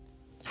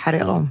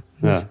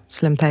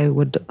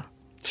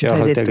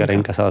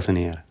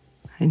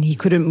 And he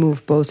couldn't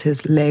move both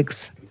his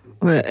legs.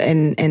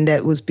 And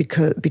that was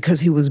because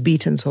he was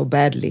beaten so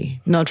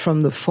badly, not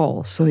from the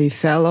fall. So he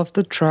fell off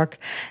the truck,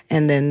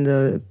 and then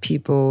the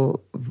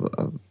people,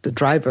 the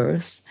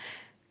drivers,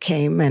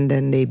 came and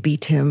then they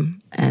beat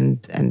him,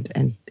 and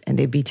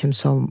they beat him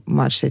so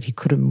much that he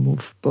couldn't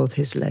move both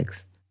his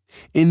legs.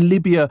 In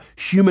Libya,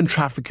 human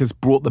traffickers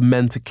brought the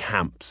men to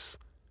camps,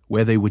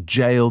 where they were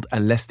jailed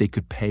unless they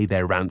could pay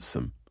their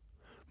ransom.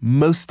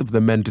 Most of the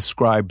men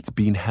described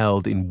being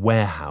held in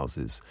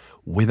warehouses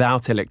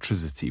without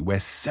electricity, where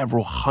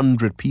several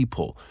hundred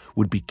people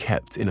would be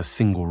kept in a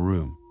single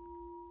room.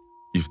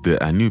 If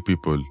there are new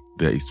people,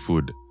 there is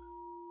food.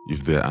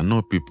 If there are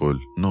no people,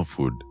 no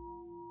food.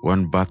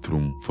 One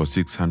bathroom for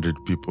 600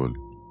 people.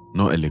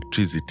 No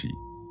electricity.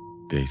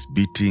 There is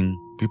beating.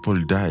 People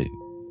die.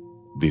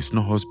 There is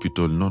no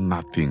hospital, no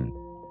nothing.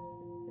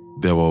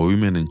 There were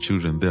women and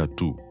children there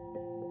too.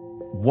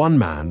 One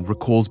man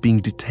recalls being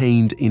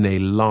detained in a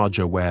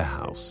larger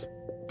warehouse.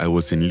 I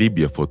was in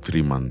Libya for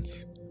 3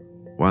 months.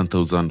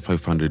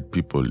 1,500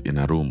 people in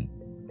a room.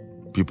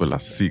 People are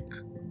sick.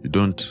 You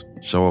don't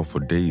shower for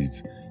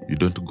days. You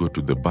don't go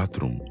to the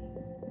bathroom.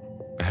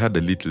 I had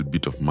a little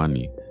bit of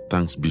money,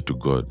 thanks be to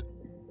God.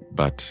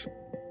 But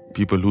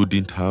people who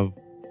didn't have,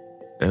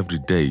 every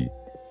day,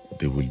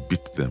 they will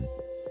beat them.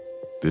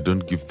 They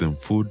don't give them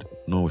food,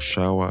 no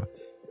shower.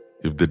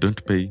 If they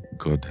don't pay,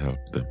 God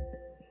help them.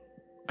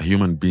 A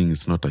human being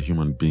is not a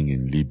human being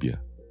in Libya.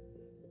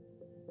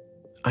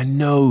 I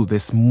know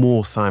there's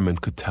more Simon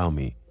could tell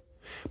me,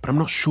 but I'm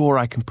not sure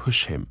I can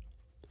push him.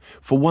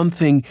 For one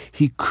thing,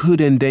 he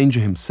could endanger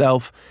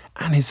himself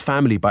and his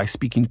family by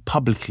speaking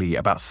publicly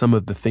about some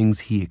of the things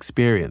he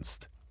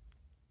experienced.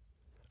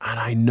 And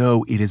I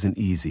know it isn't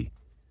easy.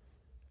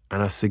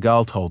 And as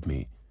Sigal told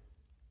me,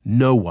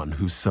 no one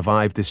who's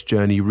survived this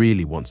journey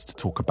really wants to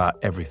talk about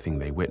everything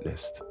they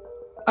witnessed.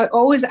 I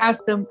always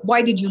ask them,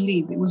 why did you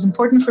leave? It was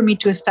important for me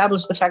to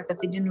establish the fact that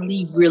they didn't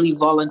leave really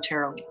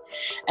voluntarily.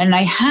 And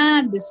I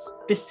had this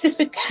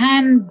specific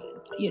hand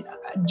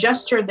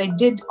gesture they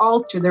did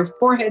all to their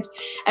foreheads.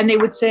 And they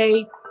would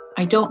say,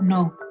 I don't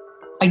know.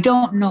 I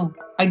don't know.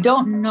 I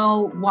don't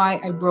know why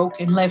I broke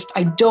and left.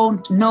 I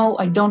don't know.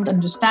 I don't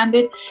understand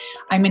it.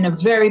 I'm in a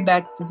very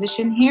bad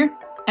position here.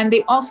 And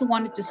they also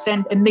wanted to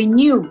send, and they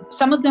knew,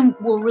 some of them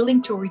were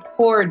willing to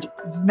record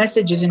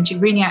messages in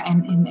Tigrinya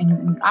and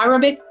in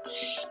Arabic,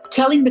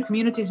 telling the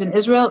communities in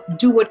Israel,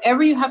 do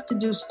whatever you have to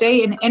do,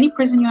 stay in any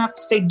prison you have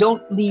to stay,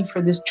 don't leave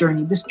for this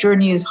journey. This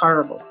journey is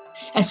horrible.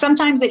 And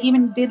sometimes they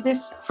even did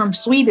this from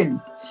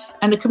Sweden.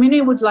 And the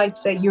community would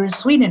say, you're in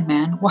Sweden,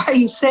 man. Why are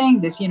you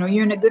saying this? You're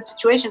in a good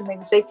situation. They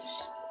would say,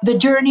 the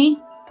journey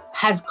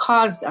has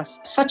caused us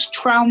such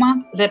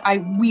trauma that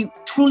we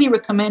truly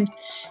recommend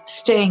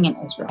staying in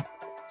Israel.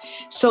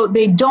 So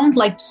they don't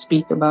like to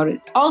speak about it.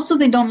 Also,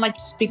 they don't like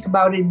to speak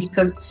about it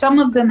because some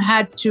of them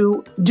had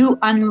to do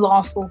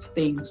unlawful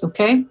things,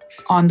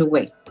 on the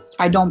way.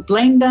 I don't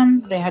blame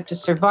them. They had to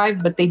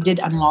survive, but they did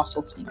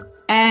unlawful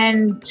things.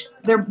 And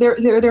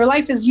their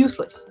life is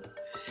useless.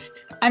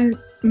 And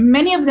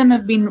many of them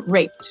have been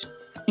raped,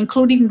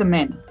 including the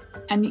men.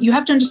 And you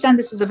have to understand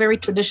this is a very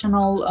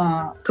traditional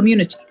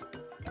community.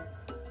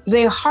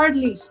 They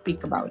hardly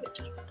speak about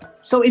it.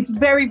 So it's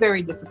very,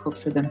 very difficult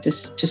for them to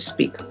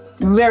speak.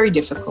 Very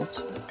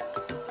difficult.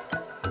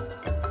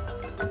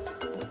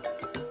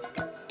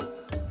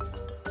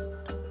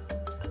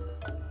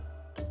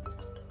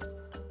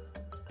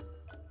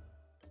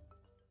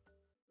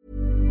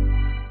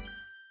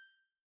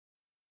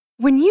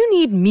 When you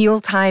need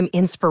mealtime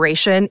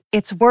inspiration,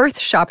 it's worth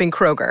shopping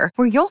Kroger,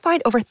 where you'll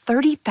find over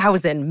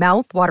 30,000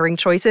 mouth-watering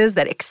choices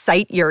that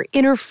excite your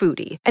inner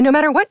foodie. And no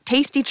matter what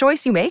tasty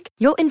choice you make,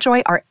 you'll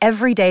enjoy our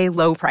everyday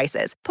low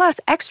prices, plus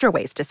extra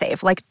ways to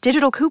save, like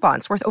digital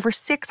coupons worth over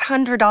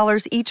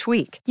 $600 each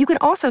week. You can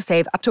also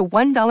save up to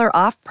 $1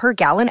 off per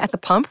gallon at the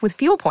pump with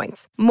fuel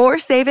points. More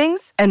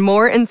savings and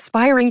more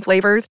inspiring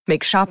flavors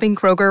make shopping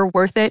Kroger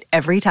worth it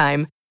every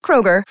time.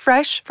 Kroger,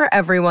 fresh for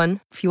everyone.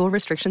 Fuel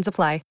restrictions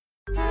apply.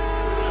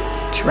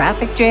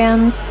 Traffic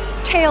jams,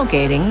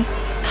 tailgating,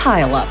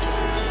 pile-ups.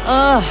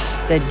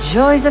 Ugh, the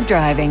joys of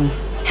driving.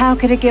 How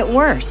could it get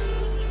worse?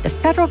 The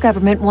federal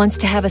government wants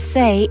to have a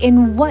say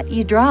in what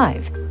you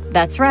drive.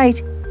 That's right.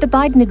 The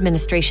Biden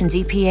administration's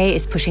EPA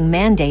is pushing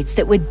mandates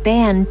that would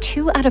ban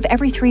 2 out of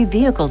every 3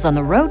 vehicles on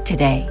the road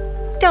today.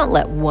 Don't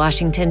let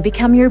Washington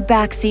become your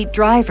backseat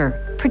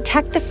driver.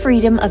 Protect the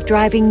freedom of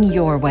driving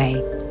your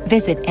way.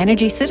 Visit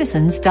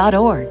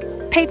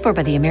EnergyCitizens.org. Paid for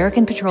by the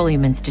American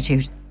Petroleum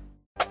Institute.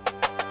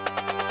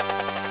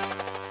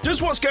 Does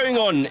what's going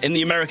on in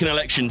the American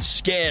election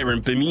scare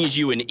and bemuse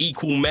you in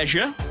equal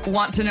measure?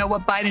 Want to know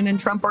what Biden and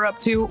Trump are up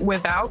to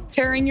without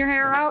tearing your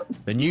hair out?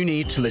 Then you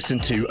need to listen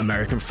to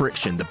American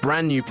Friction, the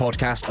brand new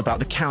podcast about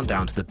the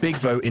countdown to the big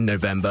vote in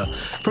November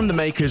from the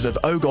makers of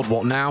Oh God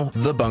What Now,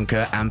 The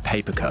Bunker and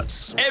Paper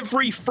Cuts.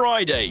 Every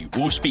Friday,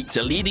 we'll speak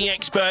to leading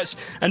experts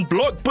and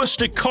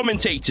blockbuster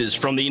commentators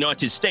from the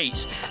United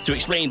States to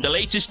explain the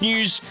latest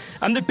news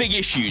and the big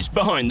issues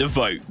behind the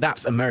vote.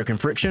 That's American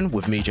Friction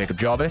with me, Jacob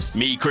Jarvis.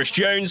 Me, Chris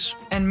Jones.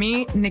 And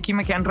me, Nikki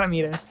McCann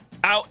Ramirez.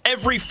 Out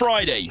every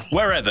Friday,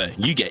 wherever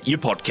you get your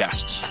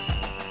podcasts.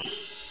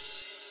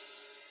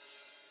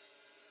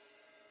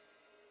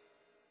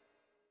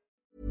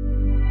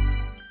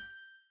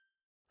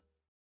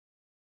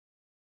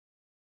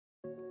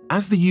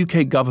 As the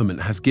UK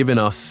government has given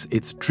us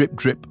its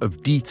drip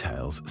of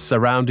details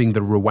surrounding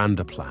the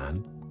Rwanda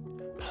plan,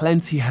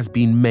 plenty has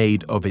been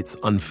made of its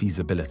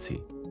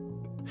unfeasibility.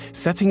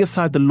 Setting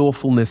aside the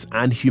lawfulness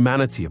and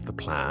humanity of the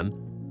plan,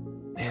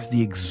 there's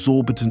the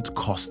exorbitant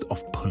cost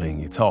of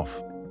pulling it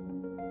off.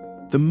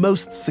 The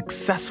most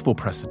successful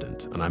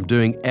precedent, and I'm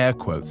doing air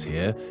quotes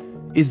here,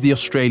 is the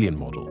Australian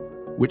model,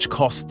 which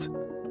cost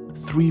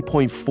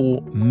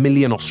 3.4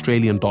 million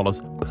Australian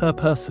dollars per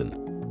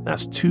person.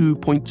 That's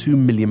 £2.2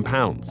 million.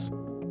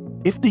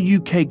 If the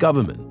UK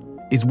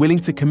government is willing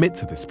to commit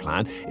to this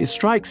plan, it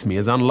strikes me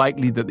as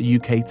unlikely that the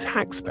UK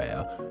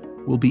taxpayer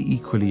will be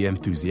equally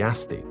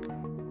enthusiastic.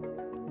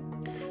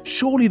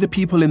 Surely the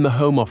people in the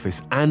Home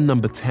Office and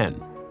Number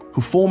 10 who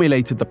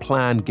formulated the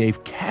plan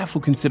gave careful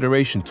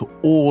consideration to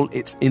all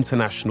its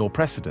international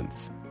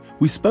precedents.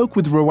 We spoke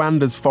with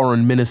Rwanda's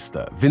Foreign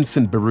Minister,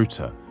 Vincent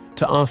Biruta,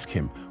 to ask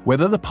him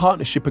whether the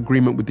partnership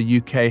agreement with the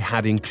UK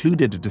had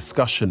included a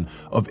discussion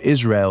of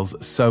Israel's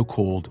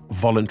so-called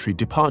voluntary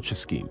departure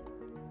scheme.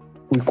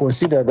 We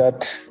consider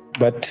that,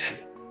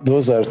 but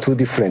those are 2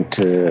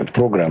 different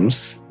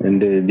programs. And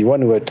the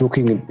one we're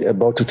talking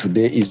about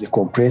today is a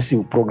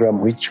comprehensive program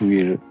which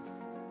will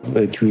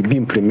be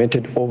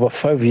implemented over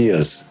 5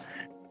 years.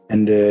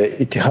 And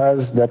it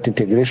has that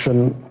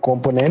integration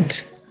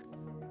component.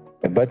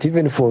 But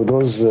even for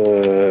those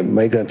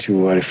migrants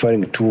you are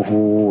referring to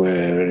who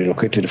were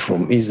relocated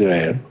from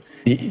Israel,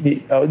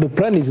 the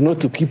plan is not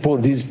to keep all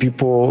these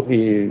people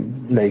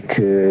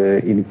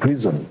in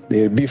prison.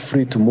 They'll be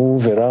free to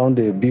move around.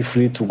 They'll be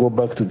free to go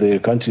back to their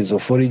countries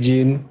of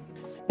origin.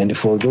 And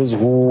for those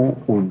who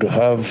would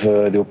have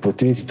the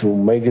opportunity to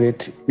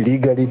migrate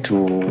legally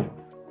to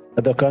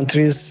other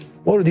countries,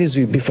 all these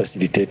will be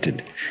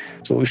facilitated.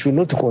 So we should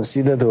not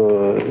consider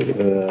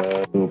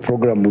the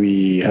program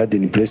we had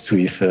in place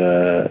with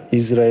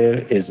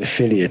Israel as a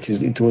failure.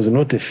 It was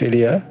not a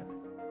failure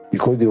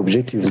because the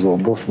objectives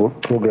of both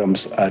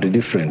programs are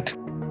different.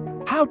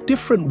 How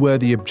different were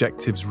the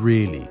objectives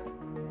really?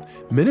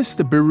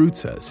 Minister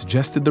Biruta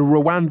suggested the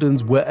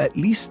Rwandans were at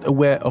least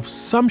aware of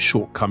some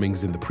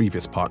shortcomings in the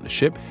previous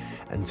partnership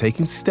and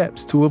taking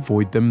steps to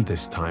avoid them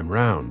this time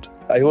round.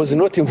 I was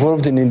not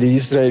involved in the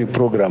Israel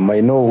program.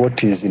 I know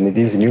what is in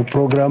this new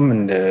program,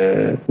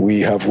 and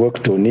we have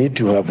worked on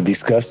it. We have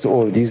discussed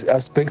all these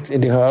aspects,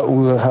 and we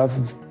will have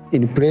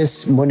in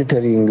place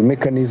monitoring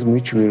mechanism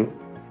which will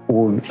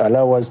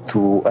allow us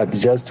to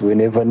adjust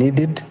whenever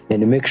needed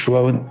and make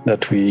sure that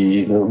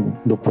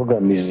the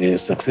program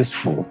is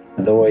successful.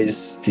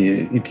 Otherwise,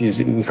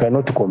 we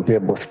cannot compare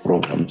both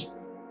programs.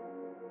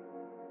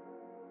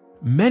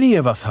 Many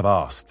of us have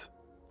asked,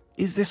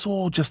 is this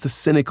all just a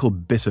cynical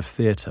bit of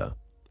theatre?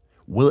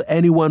 Will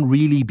anyone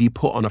really be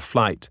put on a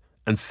flight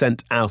and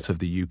sent out of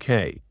the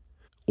UK?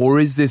 Or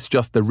is this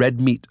just the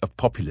red meat of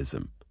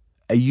populism,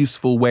 a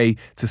useful way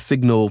to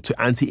signal to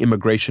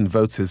anti-immigration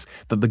voters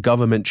that the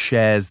government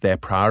shares their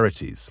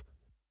priorities?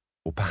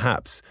 Or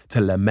perhaps to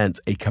lament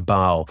a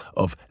cabal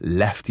of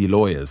lefty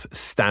lawyers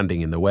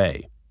standing in the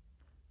way?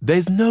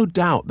 There's no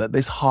doubt that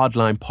this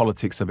hardline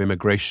politics of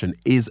immigration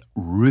is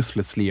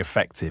ruthlessly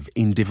effective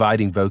in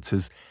dividing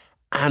voters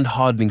and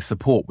hardening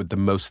support with the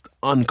most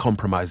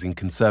uncompromising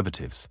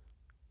conservatives.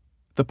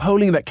 The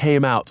polling that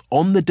came out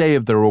on the day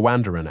of the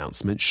Rwanda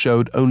announcement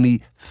showed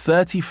only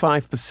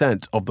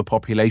 35% of the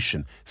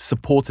population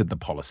supported the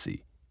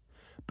policy.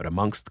 But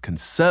amongst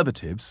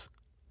conservatives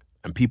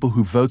and people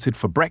who voted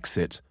for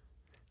Brexit,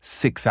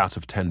 6 out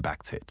of 10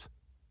 backed it.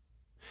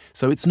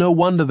 So it's no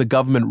wonder the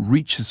government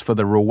reaches for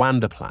the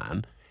Rwanda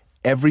plan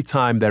every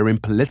time they're in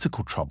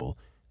political trouble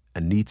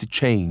and need to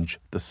change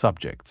the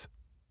subject.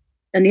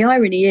 And the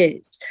irony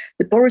is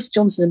that Boris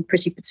Johnson and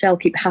Priti Patel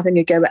keep having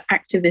a go at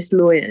activist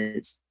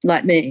lawyers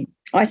like me.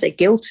 I say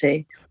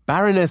guilty.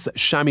 Baroness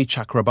Shami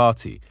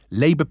Chakrabarti,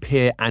 Labour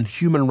peer and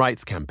human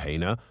rights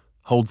campaigner,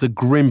 holds a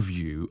grim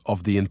view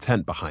of the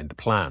intent behind the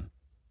plan.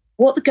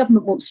 What the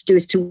government wants to do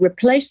is to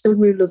replace the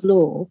rule of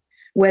law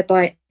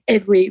whereby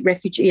every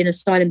refugee and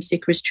asylum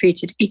seeker is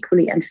treated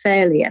equally and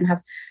fairly and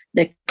have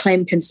their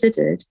claim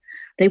considered.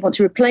 They want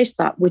to replace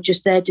that with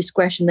just their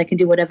discretion. They can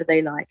do whatever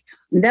they like.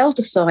 And they'll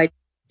decide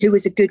who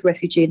is a good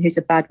refugee and who's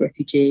a bad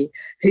refugee,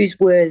 who's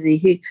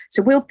worthy.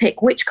 So we'll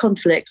pick which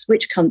conflicts,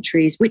 which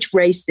countries, which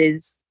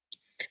races,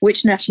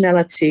 which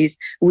nationalities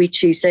we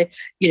choose. So,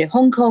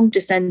 Hong Kong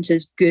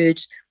dissenters,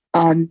 good.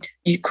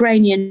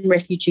 Ukrainian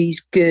refugees,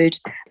 good.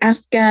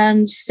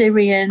 Afghans,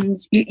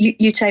 Syrians,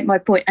 you take my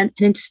point. And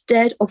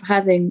instead of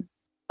having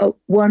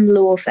one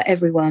law for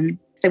everyone,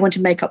 they want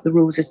to make up the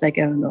rules as they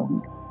go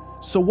along.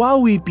 So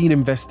while we've been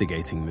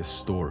investigating this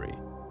story,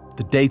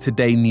 the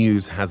day-to-day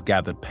news has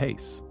gathered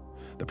pace.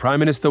 The Prime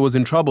Minister was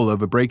in trouble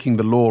over breaking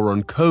the law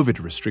on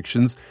COVID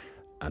restrictions,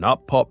 and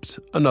up popped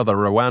another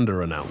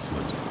Rwanda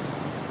announcement.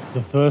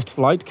 The first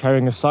flight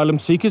carrying asylum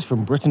seekers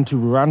from Britain to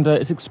Rwanda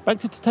is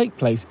expected to take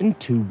place in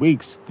 2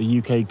 weeks, the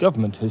UK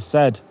government has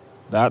said.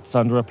 That's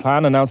under a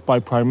plan announced by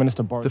Prime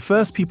Minister Boris. The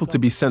first people to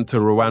be sent to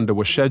Rwanda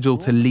were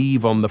scheduled to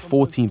leave on the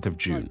 14th of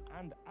June.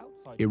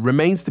 It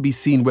remains to be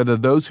seen whether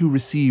those who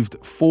received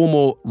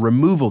formal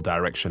removal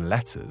direction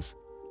letters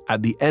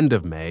at the end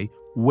of May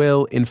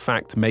will, in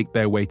fact, make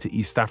their way to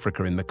East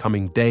Africa in the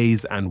coming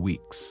days and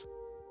weeks.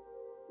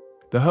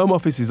 The Home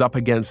Office is up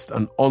against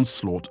an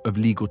onslaught of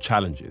legal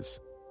challenges,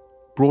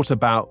 brought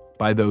about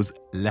by those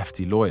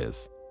lefty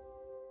lawyers.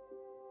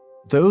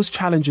 Those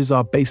challenges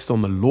are based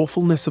on the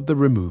lawfulness of the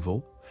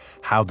removal,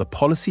 how the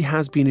policy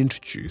has been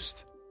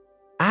introduced,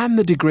 and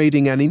the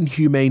degrading and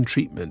inhumane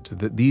treatment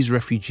that these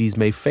refugees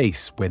may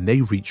face when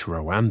they reach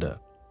Rwanda.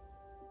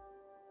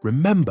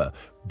 Remember,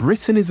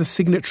 Britain is a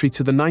signatory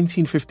to the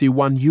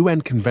 1951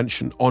 UN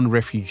Convention on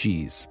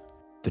Refugees.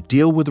 The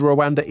deal with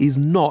Rwanda is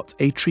not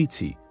a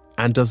treaty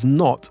and does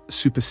not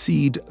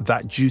supersede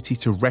that duty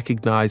to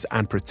recognise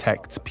and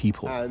protect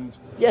people. And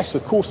yes,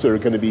 of course, there are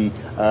going to be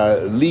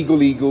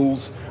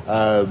legals,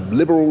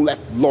 liberal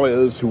left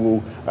lawyers who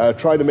will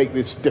try to make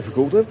this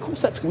difficult. And of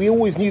course, we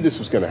always knew this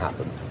was going to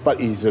happen, but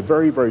it is a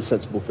very, very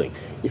sensible thing.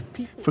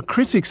 For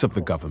critics of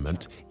the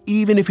government,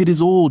 even if it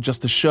is all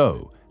just a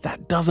show,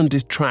 that doesn't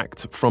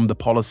detract from the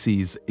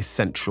policy's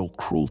essential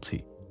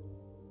cruelty.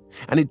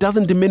 And it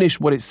doesn't diminish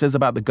what it says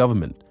about the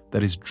government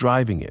that is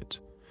driving it.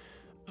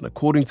 And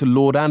according to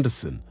Lord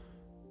Anderson,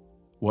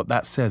 what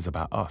that says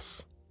about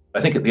us.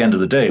 I think at the end of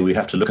the day, we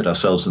have to look at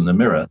ourselves in the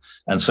mirror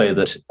and say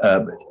that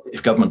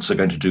if governments are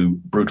going to do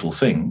brutal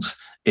things,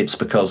 it's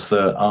because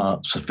there are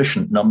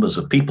sufficient numbers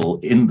of people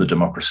in the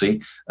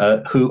democracy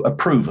who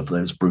approve of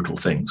those brutal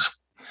things.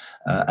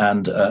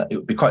 And it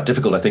would be quite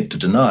difficult, I think, to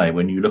deny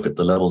when you look at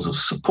the levels of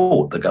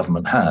support the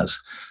government has,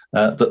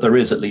 that there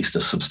is at least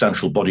a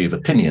substantial body of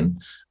opinion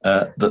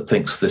that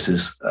thinks this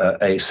is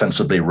a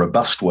sensibly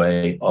robust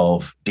way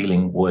of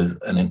dealing with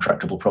an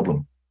intractable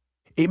problem.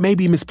 It may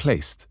be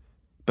misplaced,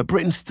 but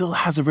Britain still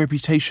has a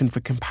reputation for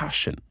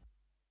compassion.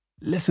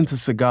 Listen to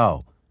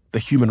Segal, the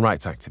human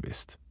rights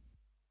activist.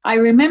 I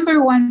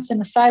remember once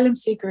an asylum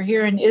seeker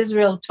here in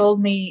Israel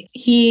told me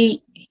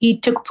he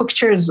took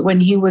pictures when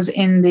he was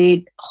in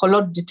the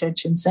Cholot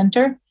detention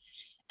center,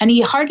 and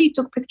he hardly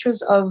took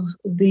pictures of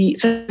the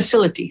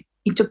facility.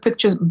 He took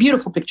pictures,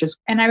 beautiful pictures.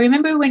 And I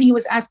remember when he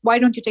was asked, why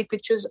don't you take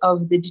pictures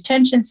of the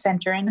detention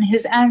center? And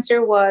his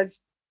answer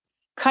was,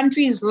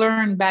 countries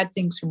learn bad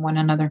things from one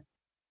another.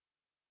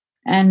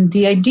 And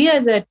the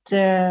idea that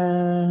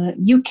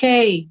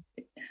UK,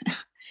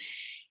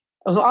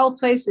 of all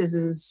places,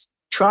 is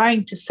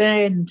trying to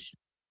send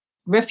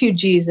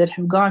refugees that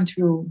have gone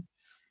through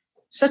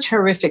such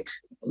horrific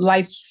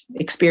life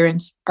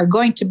experience are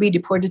going to be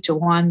deported to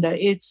Rwanda.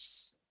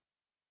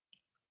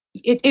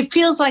 It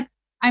feels like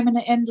I'm in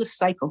an endless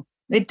cycle.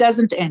 It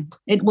doesn't end.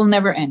 It will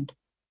never end.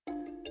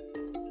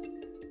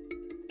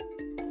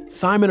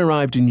 Simon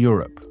arrived in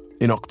Europe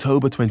in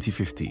October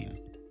 2015.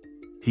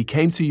 He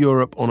came to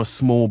Europe on a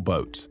small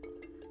boat,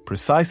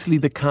 precisely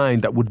the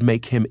kind that would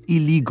make him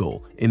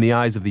illegal in the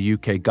eyes of the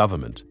UK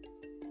government,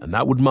 and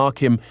that would mark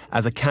him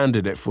as a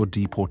candidate for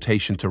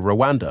deportation to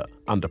Rwanda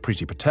under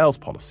Priti Patel's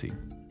policy.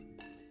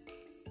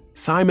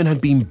 Simon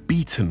had been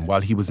beaten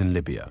while he was in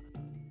Libya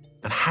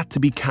and had to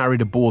be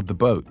carried aboard the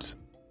boat.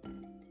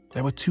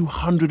 There were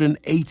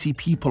 280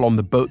 people on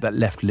the boat that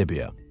left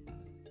Libya,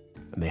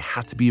 and they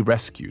had to be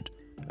rescued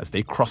as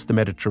they crossed the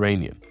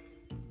Mediterranean.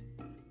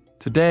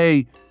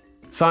 Today,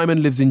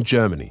 Simon lives in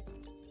Germany,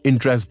 in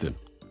Dresden.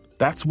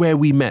 That's where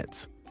we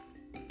met,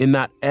 in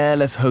that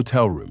airless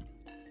hotel room.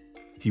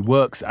 He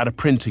works at a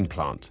printing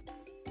plant,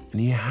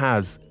 and he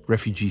has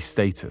refugee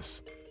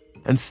status.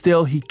 And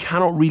still, he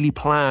cannot really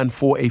plan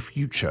for a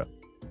future.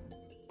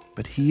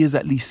 But he is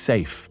at least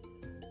safe.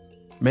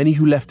 Many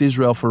who left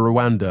Israel for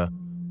Rwanda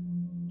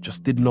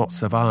just did not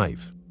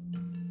survive.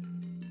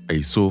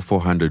 I saw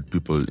 400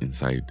 people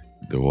inside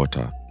the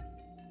water.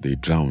 They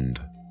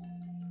drowned.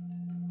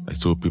 I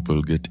saw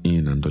people get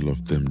in and all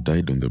of them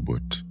died on the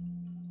boat.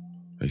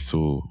 I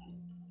saw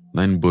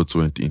 9 boats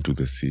went into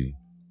the sea.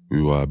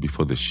 We were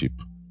before the ship.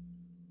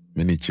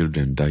 Many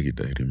children died,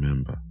 I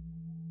remember.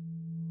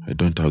 I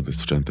don't have the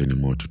strength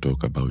anymore to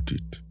talk about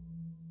it.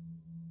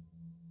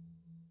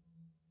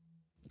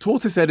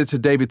 Tortoise editor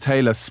David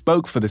Taylor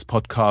spoke for this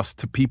podcast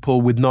to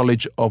people with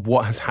knowledge of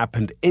what has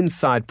happened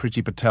inside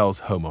Priti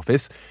Patel's Home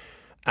Office.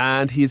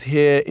 And he's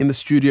here in the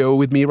studio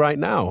with me right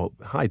now.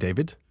 Hi,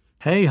 David.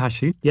 Hey,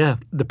 Hashi. Yeah,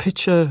 the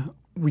picture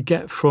we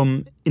get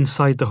from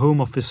inside the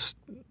Home Office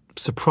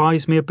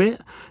surprised me a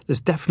bit. There's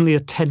definitely a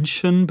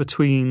tension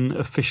between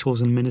officials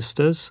and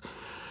ministers.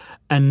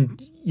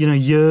 And,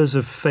 years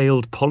of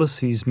failed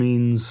policies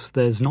means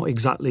there's not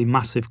exactly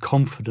massive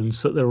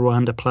confidence that the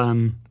Rwanda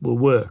plan will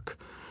work.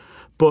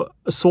 But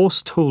a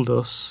source told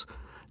us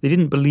they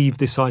didn't believe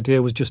this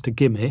idea was just a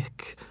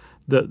gimmick,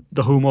 that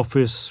the Home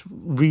Office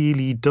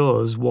really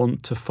does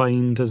want to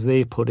find, as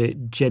they put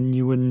it,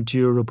 genuine,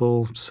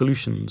 durable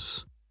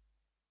solutions.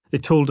 They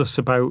told us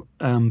about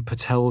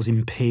Patel's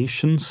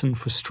impatience and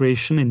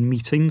frustration in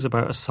meetings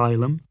about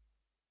asylum.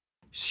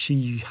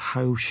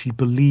 How she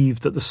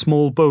believed that the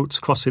small boats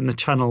crossing the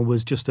channel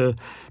was just a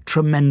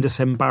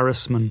tremendous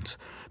embarrassment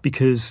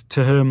because,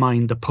 to her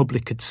mind, the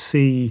public could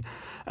see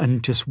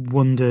and just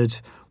wondered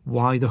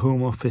why the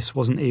Home Office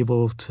wasn't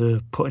able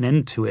to put an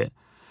end to it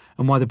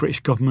and why the British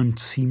government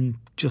seemed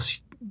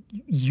just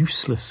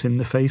useless in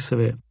the face of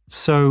it.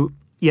 So,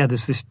 yeah,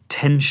 there's this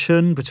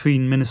tension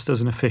between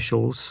ministers and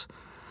officials.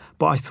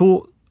 But I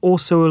thought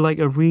also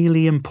a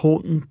really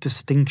important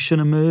distinction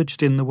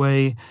emerged in the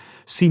way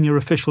senior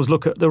officials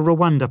look at the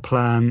Rwanda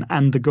plan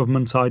and the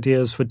government's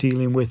ideas for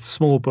dealing with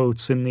small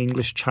boats in the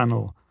English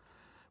Channel.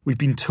 We've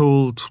been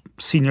told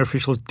senior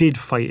officials did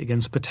fight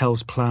against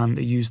Patel's plan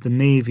to use the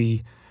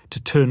Navy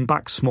to turn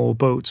back small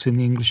boats in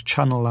the English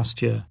Channel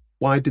last year.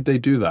 Why did they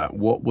do that?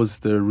 What was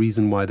the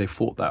reason why they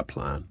fought that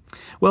plan?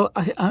 Well,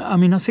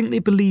 I think they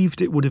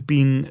believed it would have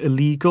been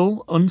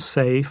illegal,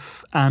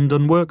 unsafe and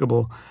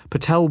unworkable.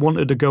 Patel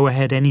wanted to go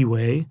ahead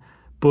anyway,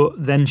 but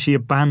then she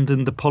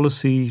abandoned the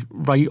policy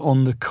right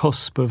on the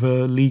cusp of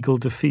a legal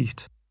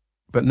defeat.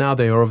 But now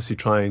they are obviously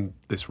trying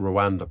this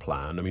Rwanda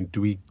plan.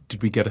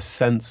 Did we get a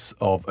sense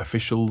of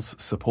officials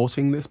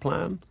supporting this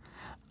plan?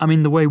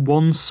 The way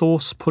one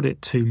source put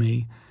it to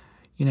me,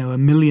 a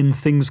million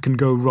things can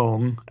go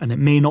wrong and it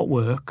may not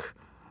work,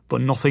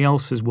 but nothing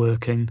else is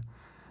working.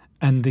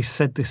 And they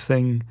said this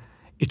thing,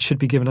 it should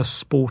be given a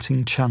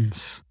sporting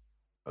chance.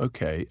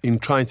 Okay. In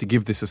trying to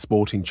give this a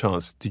sporting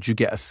chance, did you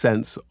get a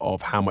sense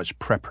of how much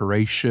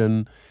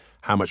preparation,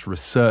 how much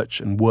research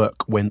and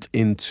work went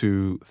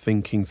into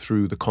thinking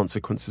through the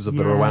consequences of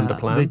the Rwanda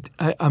plan?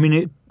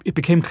 It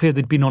became clear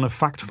they'd been on a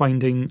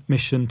fact-finding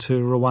mission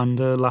to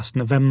Rwanda last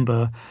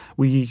November.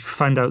 We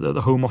found out that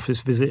the Home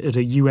Office visited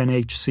a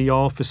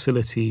UNHCR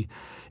facility.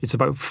 It's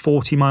about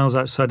 40 miles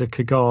outside of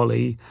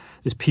Kigali.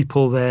 There's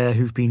people there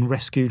who've been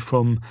rescued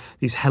from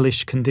these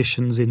hellish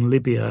conditions in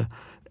Libya,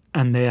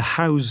 and they're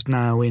housed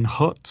now in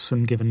huts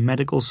and given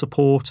medical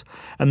support.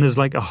 And there's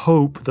a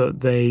hope that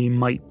they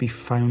might be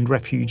found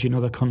refuge in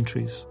other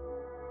countries.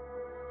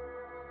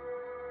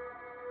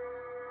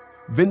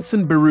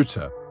 Vincent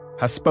Biruta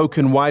has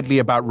spoken widely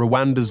about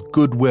Rwanda's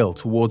goodwill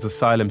towards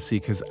asylum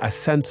seekers, a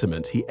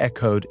sentiment he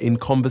echoed in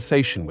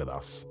conversation with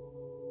us.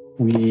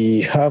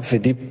 We have a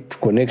deep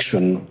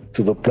connection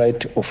to the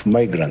plight of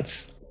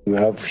migrants. We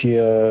have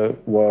here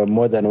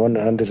more than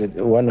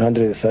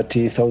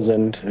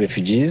 130,000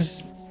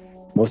 refugees,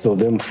 most of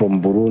them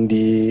from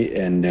Burundi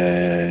and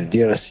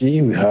DRC.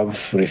 We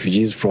have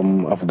refugees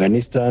from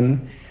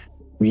Afghanistan.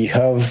 We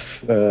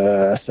have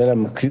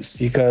asylum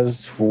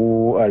seekers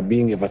who are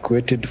being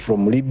evacuated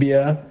from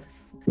Libya.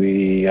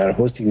 We are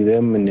hosting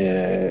them in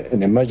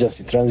an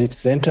emergency transit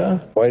center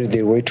while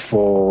they wait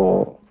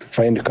to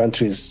find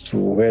countries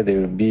where they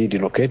will be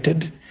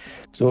relocated.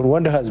 So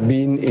Rwanda has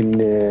been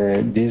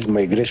in these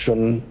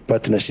migration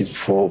partnerships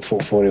for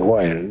a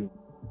while.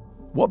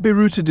 What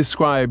Biruta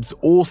describes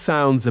all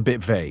sounds a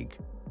bit vague,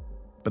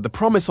 but the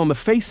promise on the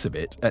face of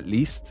it, at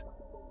least,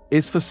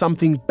 is for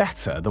something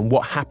better than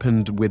what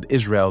happened with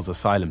Israel's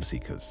asylum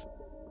seekers.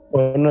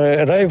 On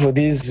arrival,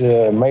 these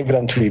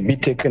migrants will be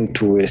taken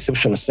to a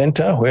reception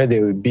center where they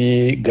will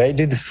be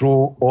guided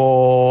through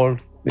all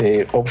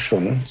the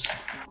options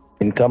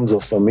in terms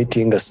of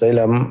submitting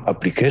asylum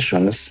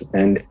applications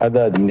and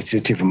other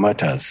administrative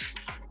matters.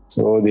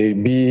 So they'll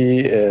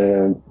be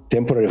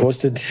temporarily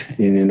hosted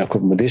in an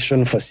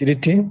accommodation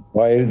facility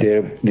while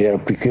their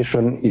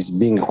application is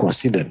being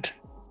considered.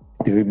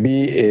 There will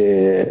be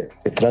a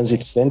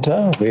transit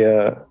center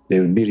where they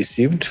will be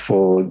received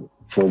for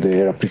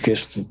their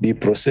application to be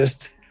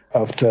processed.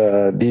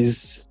 After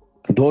this,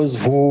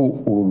 those who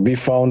will be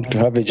found to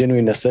have a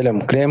genuine asylum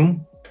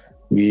claim,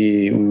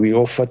 we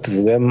offer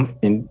to them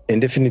an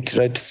indefinite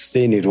right to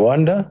stay in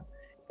Rwanda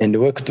and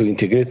work to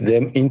integrate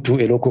them into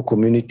a local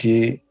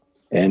community.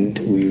 And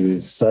we will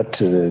start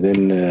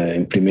then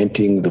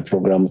implementing the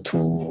program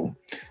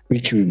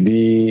which will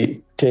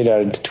be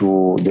tailored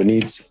to the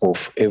needs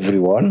of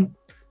everyone.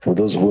 For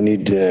those who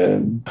need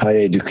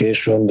higher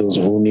education, those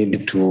who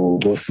need to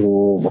go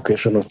through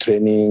vocational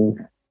training,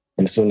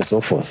 and so on and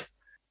so forth.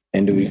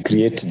 And we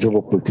create job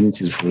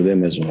opportunities for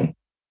them as well.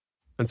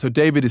 And so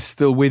David is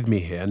still with me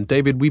here. And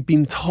David, we've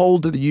been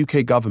told that the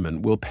UK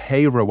government will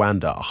pay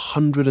Rwanda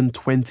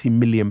 £120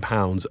 million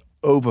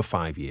over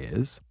 5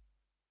 years,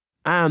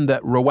 and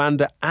that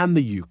Rwanda and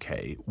the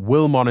UK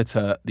will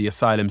monitor the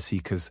asylum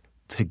seekers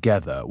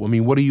together. I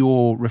mean, what are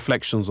your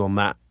reflections on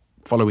that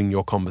following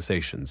your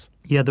conversations?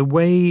 Yeah, the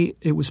way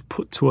it was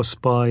put to us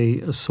by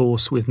a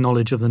source with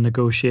knowledge of the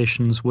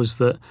negotiations was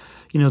that,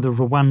 the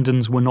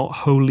Rwandans were not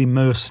wholly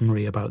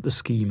mercenary about the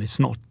scheme. It's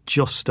not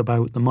just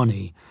about the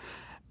money.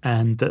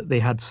 And that they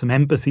had some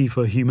empathy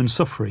for human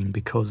suffering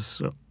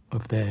because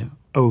of their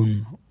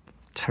own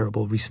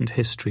terrible recent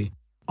history.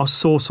 Our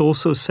source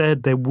also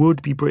said there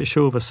would be British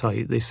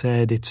oversight. They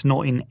said it's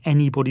not in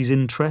anybody's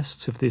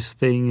interests if this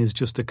thing is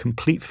just a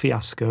complete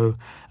fiasco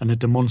and a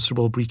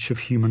demonstrable breach of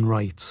human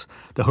rights.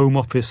 The Home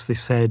Office, they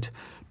said,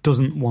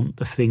 doesn't want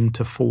the thing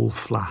to fall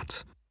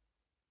flat.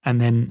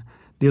 And then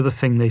the other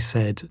thing they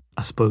said,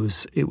 I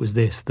suppose it was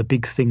this, the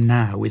big thing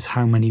now is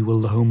how many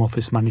will the Home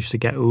Office manage to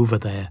get over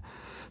there?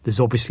 There's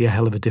obviously a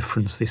hell of a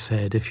difference, they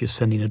said, if you're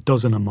sending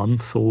 12 a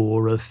month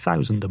or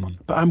 1,000 a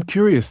month. But I'm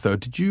curious, though,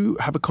 did you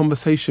have a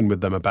conversation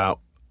with them about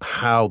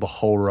how the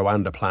whole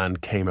Rwanda plan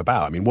came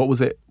about? I mean, what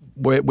was it,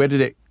 where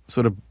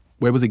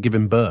was it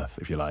given birth,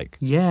 if you like?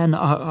 Yeah, and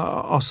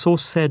our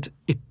source said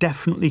it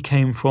definitely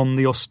came from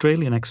the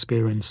Australian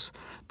experience.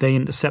 They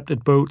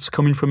intercepted boats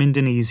coming from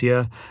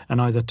Indonesia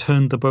and either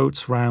turned the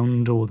boats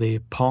round or they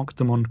parked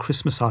them on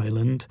Christmas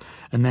Island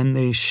and then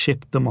they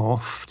shipped them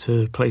off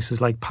to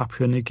places like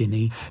Papua New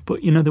Guinea.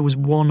 But, there was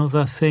one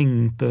other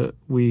thing that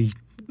we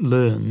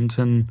learned,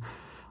 and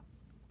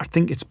I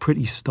think it's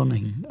pretty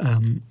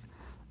stunning.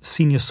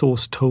 Senior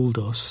source told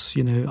us,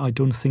 I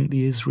don't think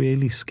the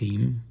Israeli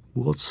scheme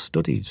was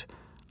studied.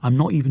 I'm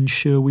not even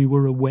sure we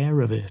were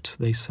aware of it,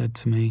 they said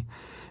to me.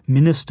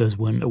 Ministers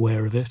weren't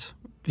aware of it.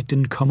 It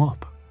didn't come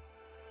up.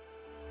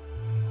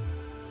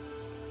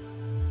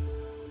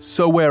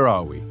 So where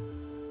are we?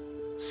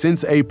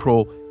 Since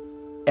April,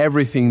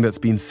 everything that's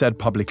been said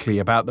publicly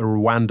about the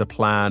Rwanda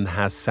plan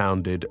has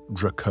sounded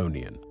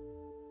draconian,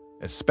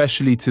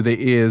 especially to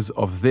the ears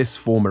of this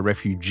former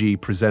refugee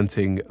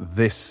presenting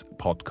this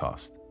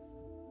podcast.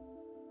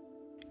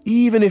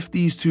 Even if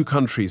these two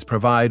countries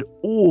provide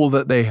all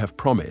that they have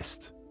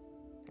promised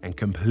and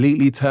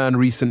completely turn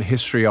recent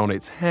history on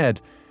its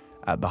head,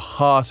 at the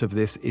heart of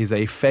this is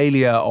a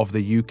failure of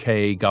the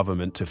UK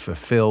government to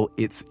fulfill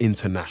its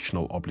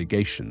international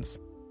obligations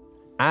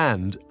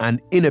and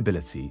an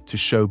inability to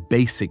show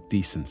basic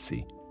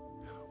decency.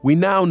 We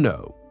now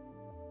know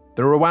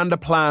the Rwanda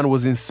plan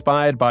was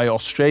inspired by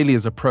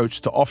Australia's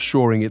approach to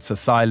offshoring its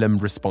asylum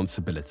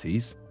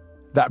responsibilities,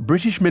 that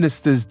British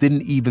ministers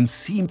didn't even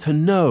seem to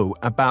know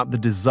about the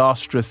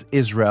disastrous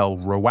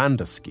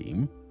Israel-Rwanda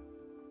scheme,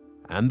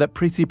 and that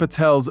Priti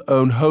Patel's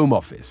own Home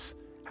Office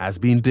has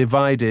been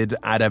divided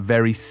at a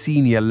very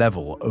senior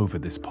level over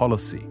this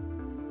policy.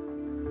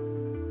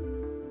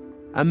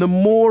 And the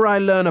more I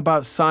learn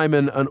about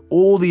Simon and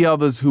all the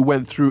others who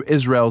went through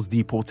Israel's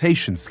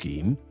deportation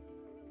scheme,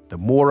 the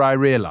more I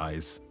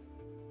realize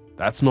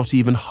that's not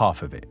even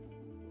half of it.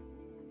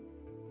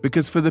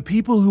 Because for the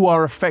people who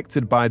are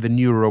affected by the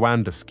new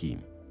Rwanda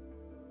scheme,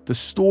 the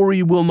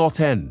story will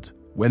not end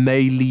when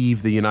they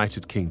leave the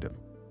United Kingdom.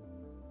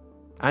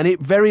 And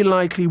it very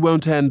likely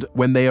won't end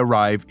when they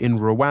arrive in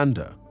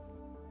Rwanda.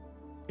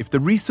 If the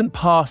recent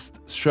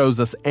past shows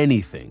us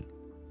anything,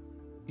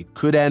 it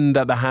could end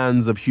at the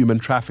hands of human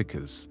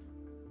traffickers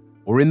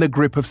or in the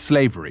grip of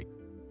slavery.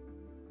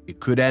 It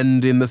could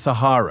end in the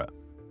Sahara,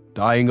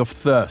 dying of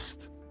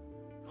thirst,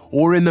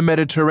 or in the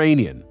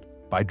Mediterranean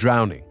by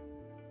drowning.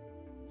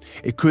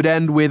 It could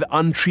end with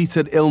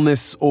untreated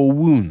illness or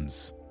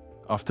wounds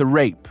after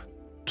rape,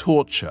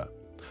 torture,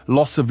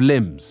 loss of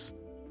limbs.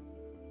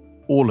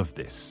 All of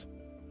this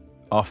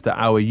after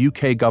our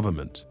UK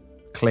government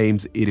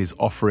claims it is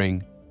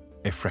offering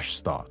a fresh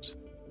start.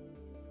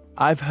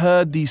 I've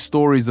heard these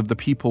stories of the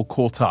people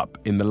caught up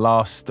in the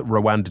last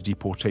Rwanda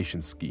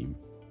deportation scheme,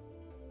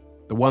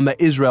 the one that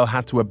Israel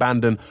had to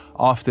abandon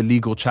after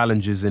legal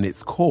challenges in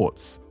its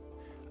courts,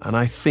 and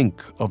I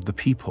think of the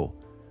people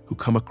who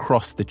come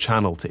across the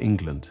channel to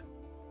England.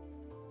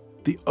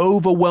 The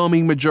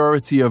overwhelming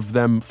majority of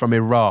them from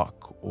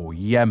Iraq or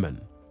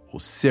Yemen or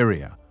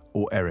Syria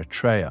or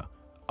Eritrea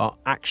are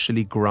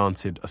actually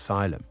granted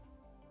asylum.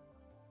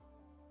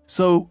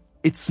 So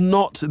it's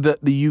not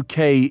that the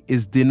UK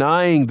is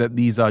denying that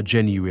these are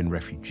genuine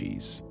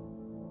refugees.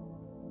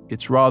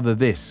 It's rather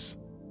this,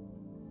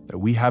 that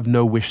we have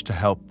no wish to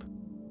help.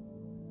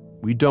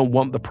 We don't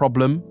want the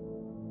problem,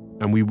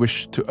 and we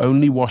wish to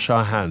only wash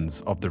our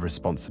hands of the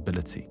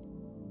responsibility.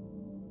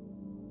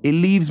 It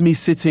leaves me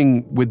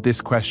sitting with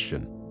this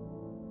question: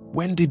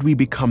 when did we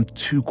become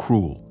too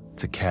cruel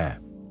to care?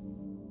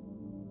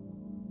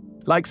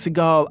 Like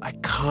Sigal, I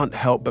can't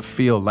help but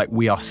feel like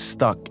we are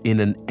stuck in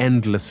an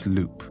endless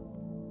loop,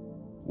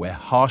 where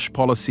harsh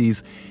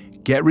policies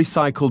get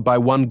recycled by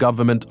one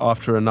government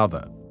after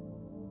another.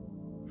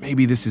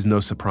 Maybe this is no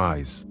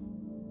surprise,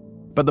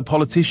 but the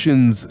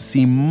politicians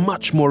seem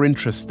much more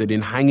interested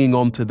in hanging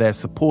on to their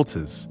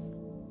supporters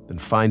than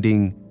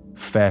finding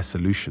fair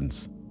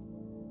solutions.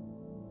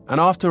 And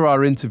after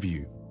our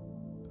interview,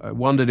 I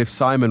wondered if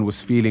Simon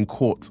was feeling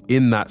caught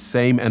in that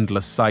same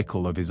endless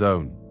cycle of his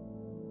own,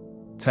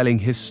 telling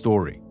his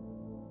story,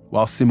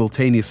 while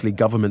simultaneously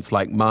governments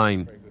like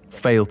mine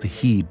fail to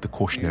heed the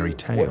cautionary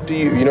tale. What do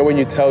you when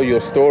you tell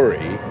your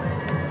story,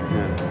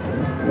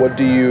 what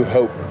do you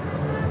hope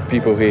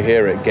people who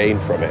hear it gain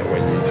from it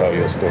when you tell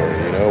your story?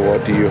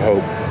 What do you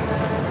hope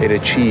it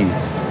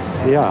achieves?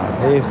 Yeah,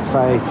 if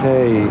I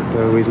say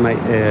with my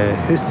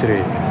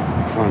history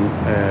from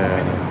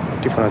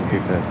different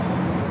people,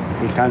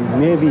 he can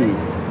maybe,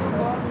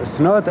 it's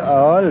not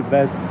all,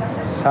 but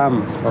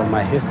some of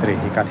my history,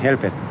 he can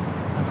help it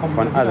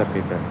from other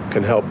people.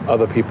 Can help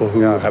other people who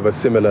have a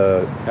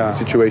similar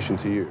situation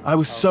to you. I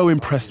was so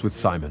impressed with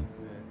Simon.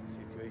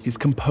 His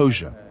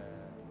composure,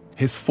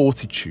 his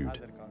fortitude.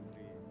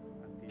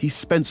 He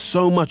spent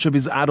so much of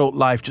his adult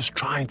life just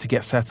trying to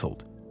get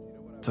settled,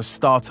 to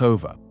start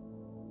over.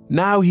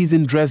 Now he's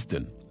in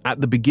Dresden, at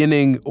the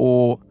beginning,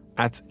 or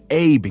at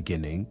a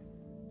beginning,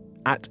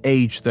 at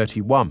age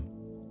 31.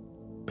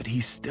 But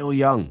he's still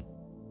young.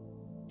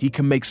 He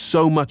can make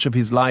so much of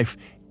his life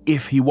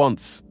if he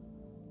wants,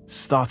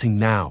 starting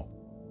now.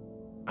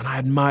 And I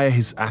admire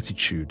his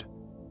attitude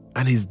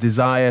and his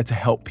desire to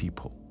help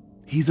people.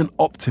 He's an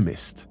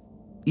optimist,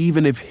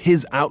 even if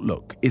his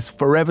outlook is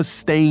forever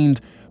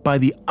stained by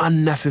the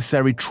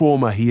unnecessary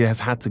trauma he has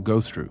had to go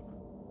through.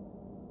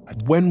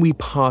 And when we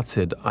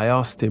parted, I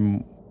asked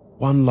him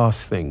one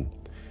last thing,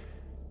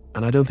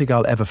 and I don't think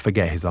I'll ever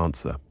forget his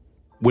answer.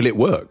 Will it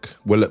work?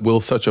 Will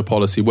such a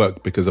policy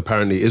work? Because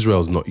apparently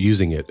Israel's not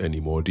using it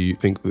anymore. Do you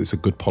think it's a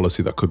good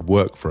policy that could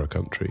work for a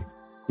country?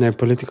 He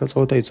thinks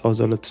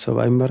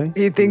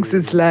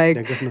it's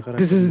like,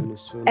 this is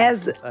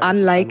as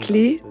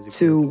unlikely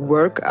to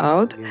work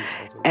out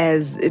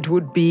as it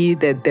would be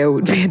that there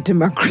would be a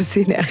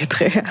democracy in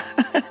Eritrea.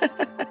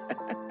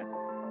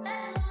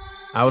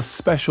 Our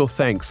special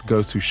thanks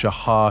go to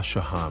Shahar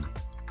Shaham,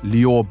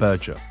 Lior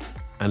Berger,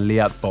 and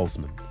Liat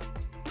Bolzmann,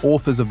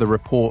 authors of the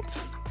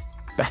report,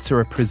 Better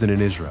a Prison in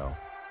Israel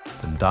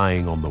Than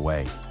Dying on the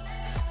Way.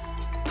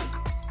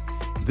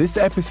 This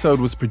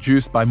episode was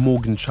produced by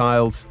Morgan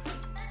Childs.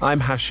 I'm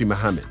Hashi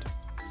Mohammed.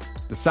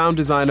 The sound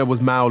designer was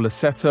Mao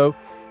Lassetto,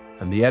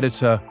 and the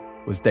editor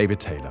was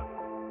David Taylor.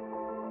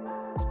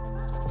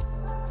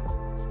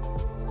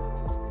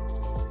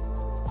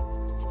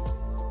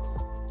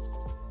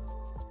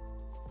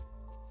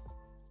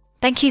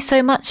 Thank you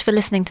so much for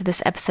listening to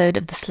this episode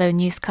of the Slow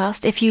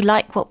Newscast. If you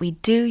like what we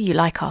do, you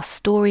like our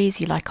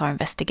stories, you like our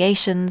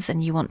investigations,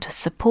 and you want to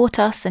support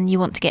us and you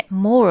want to get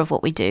more of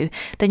what we do,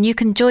 then you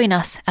can join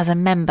us as a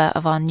member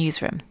of our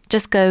newsroom.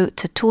 Just go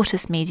to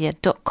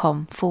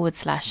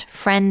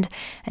tortoisemedia.com/friend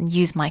and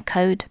use my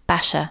code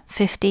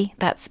BASHA50.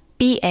 That's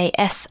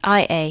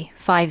BASIA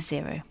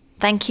 50.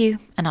 Thank you,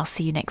 and I'll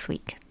see you next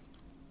week.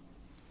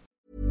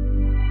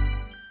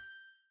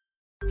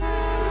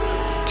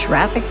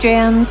 Traffic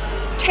jams,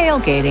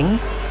 tailgating,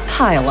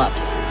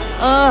 pile-ups.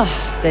 Ugh,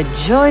 the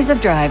joys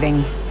of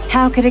driving.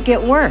 How could it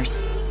get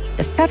worse?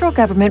 The federal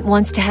government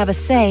wants to have a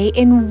say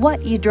in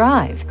what you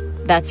drive.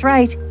 That's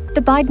right.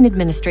 The Biden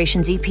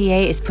administration's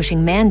EPA is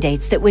pushing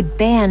mandates that would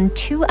ban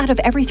 2 out of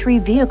every 3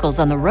 vehicles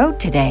on the road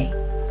today.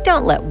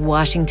 Don't let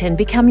Washington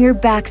become your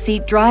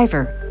backseat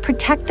driver.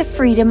 Protect the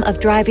freedom of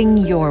driving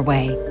your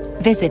way.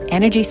 Visit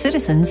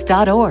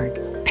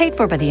EnergyCitizens.org. Paid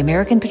for by the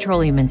American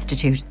Petroleum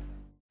Institute.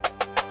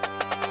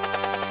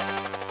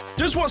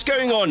 Does what's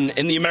going on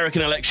in the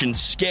American election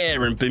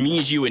scare and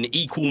bemuse you in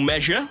equal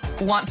measure?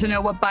 Want to know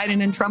what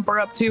Biden and Trump are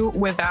up to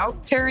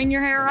without tearing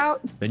your hair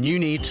out? Then you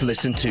need to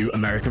listen to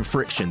American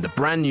Friction, the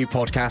brand new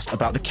podcast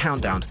about the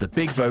countdown to the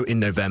big vote in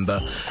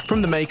November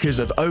from the makers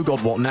of Oh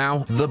God What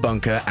Now, The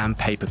Bunker and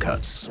Paper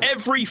Cuts.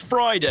 Every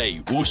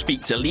Friday, we'll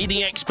speak to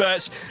leading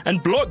experts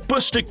and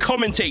blockbuster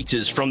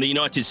commentators from the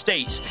United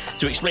States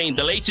to explain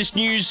the latest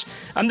news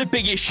and the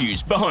big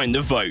issues behind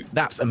the vote.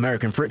 That's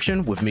American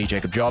Friction with me,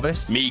 Jacob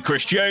Jarvis. Me,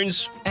 Chris Jones.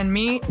 And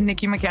me,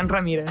 Nikki McCann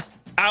Ramirez.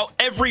 Out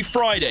every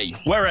Friday,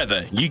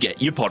 wherever you get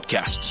your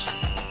podcasts.